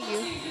 Thank you.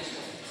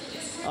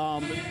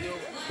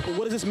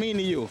 What does this mean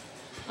to you?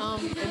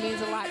 It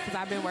means a lot because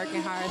I've been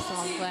working hard, so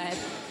I'm glad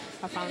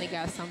I finally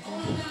got something.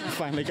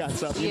 Finally got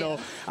something. Yeah.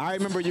 I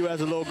remember you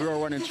as a little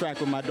girl running track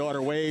with my daughter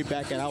way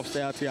back at House.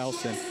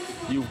 And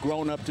you've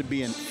grown up to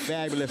be a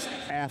fabulous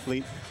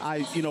athlete.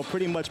 I,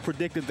 pretty much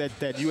predicted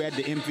that you had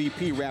the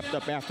MVP wrapped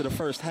up after the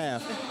first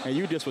half, and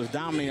you just was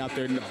dominating out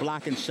there,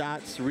 blocking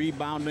shots,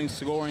 rebounding,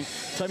 scoring.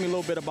 Tell me a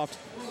little bit about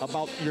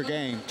your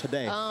game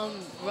today. Well,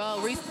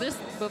 the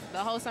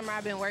whole summer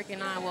I've been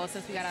working on,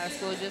 since we got out of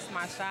school, just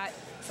my shot.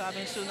 So I've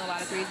been shooting a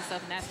lot of threes and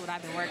stuff, and that's what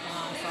I've been working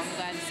on. So I'm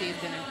glad to see it's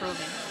been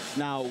improving.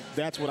 Now,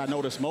 that's what I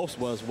noticed most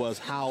was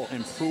how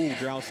improved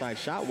your outside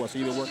shot was. So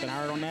you've been working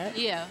hard on that?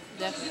 Yeah,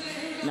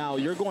 definitely. Now,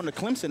 you're going to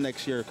Clemson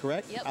next year,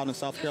 correct? Yep. Out in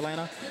South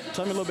Carolina.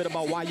 Tell me a little bit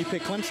about why you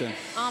picked Clemson.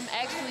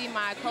 Actually,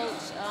 my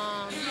coach,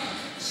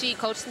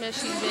 Coach Smith,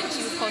 she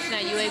was coaching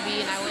at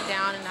UAB, and I went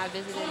down and I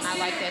visited, and I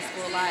liked that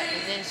school a lot.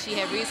 And then she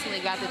had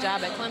recently got the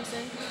job at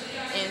Clemson,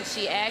 and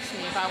she asked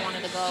me if I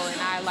wanted to go, and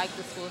I liked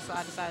the school, so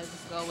I decided to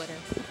go with her.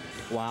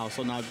 Wow.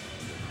 So now,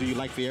 do you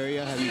like the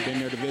area? Have you been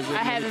there to visit? I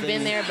haven't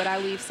been there, but I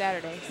leave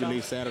Saturday. You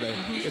leave Saturday.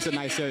 It's a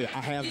nice area.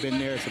 I have been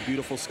there. It's a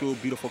beautiful school,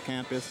 beautiful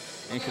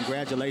campus. And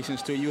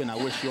congratulations to you, and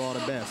I wish you all the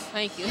best.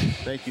 Thank you.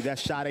 Thank you.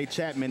 That's Sade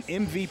Chapman,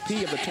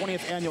 MVP of the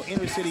 20th Annual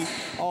Intercity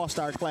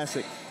All-Star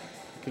Classic.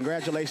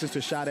 Congratulations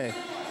to Sade.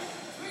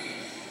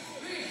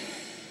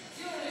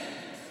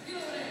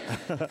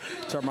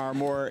 Tamara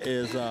Moore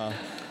is they're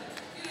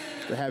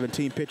having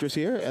team pictures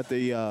here at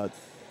the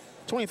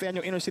 20th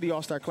Annual Intercity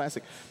All-Star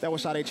Classic. That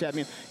was Sade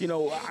Chapman.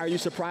 Are you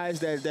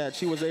surprised that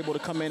she was able to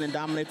come in and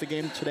dominate the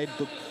game today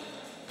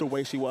the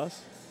way she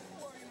was?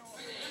 I was.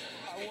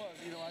 I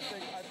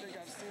think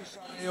I've seen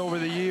Sade over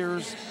the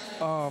years,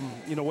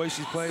 the way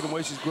she's played, the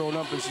way she's grown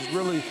up, and she's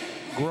really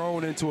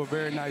grown into a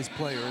very nice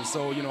player. And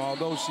so,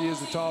 although she is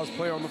the tallest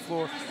player on the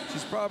floor,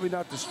 she's probably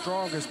not the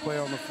strongest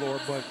player on the floor,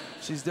 but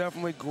she's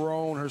definitely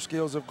grown. Her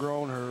skills have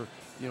grown.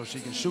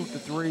 She can shoot the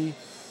three.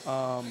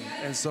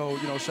 And so,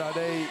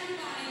 Sade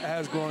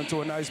has grown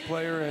into a nice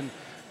player, and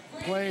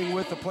playing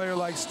with a player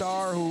like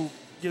Starr who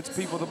gets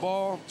people the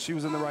ball, she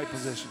was in the right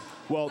position.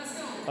 Well,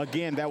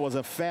 again, that was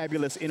a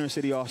fabulous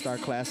Intercity All-Star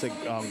Classic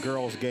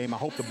girls game. I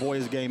hope the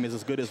boys game is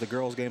as good as the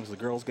girls game, the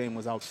girls game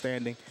was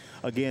outstanding.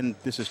 Again,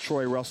 this is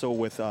Troy Russell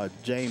with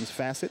James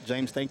Fassett.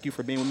 James, thank you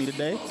for being with me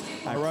today.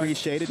 I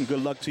appreciate it, and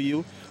good luck to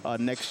you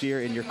next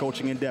year in your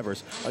coaching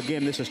endeavors.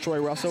 Again, this is Troy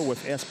Russell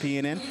with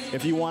SPNN.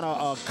 If you want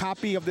a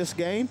copy of this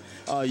game,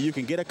 you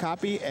can get a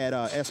copy at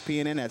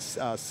SPNN at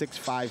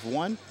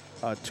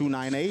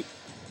 651-298.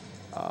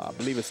 I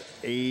believe it's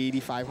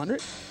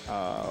 8,500,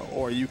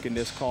 or you can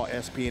just call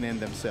SPNN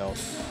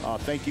themselves.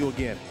 Thank you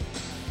again.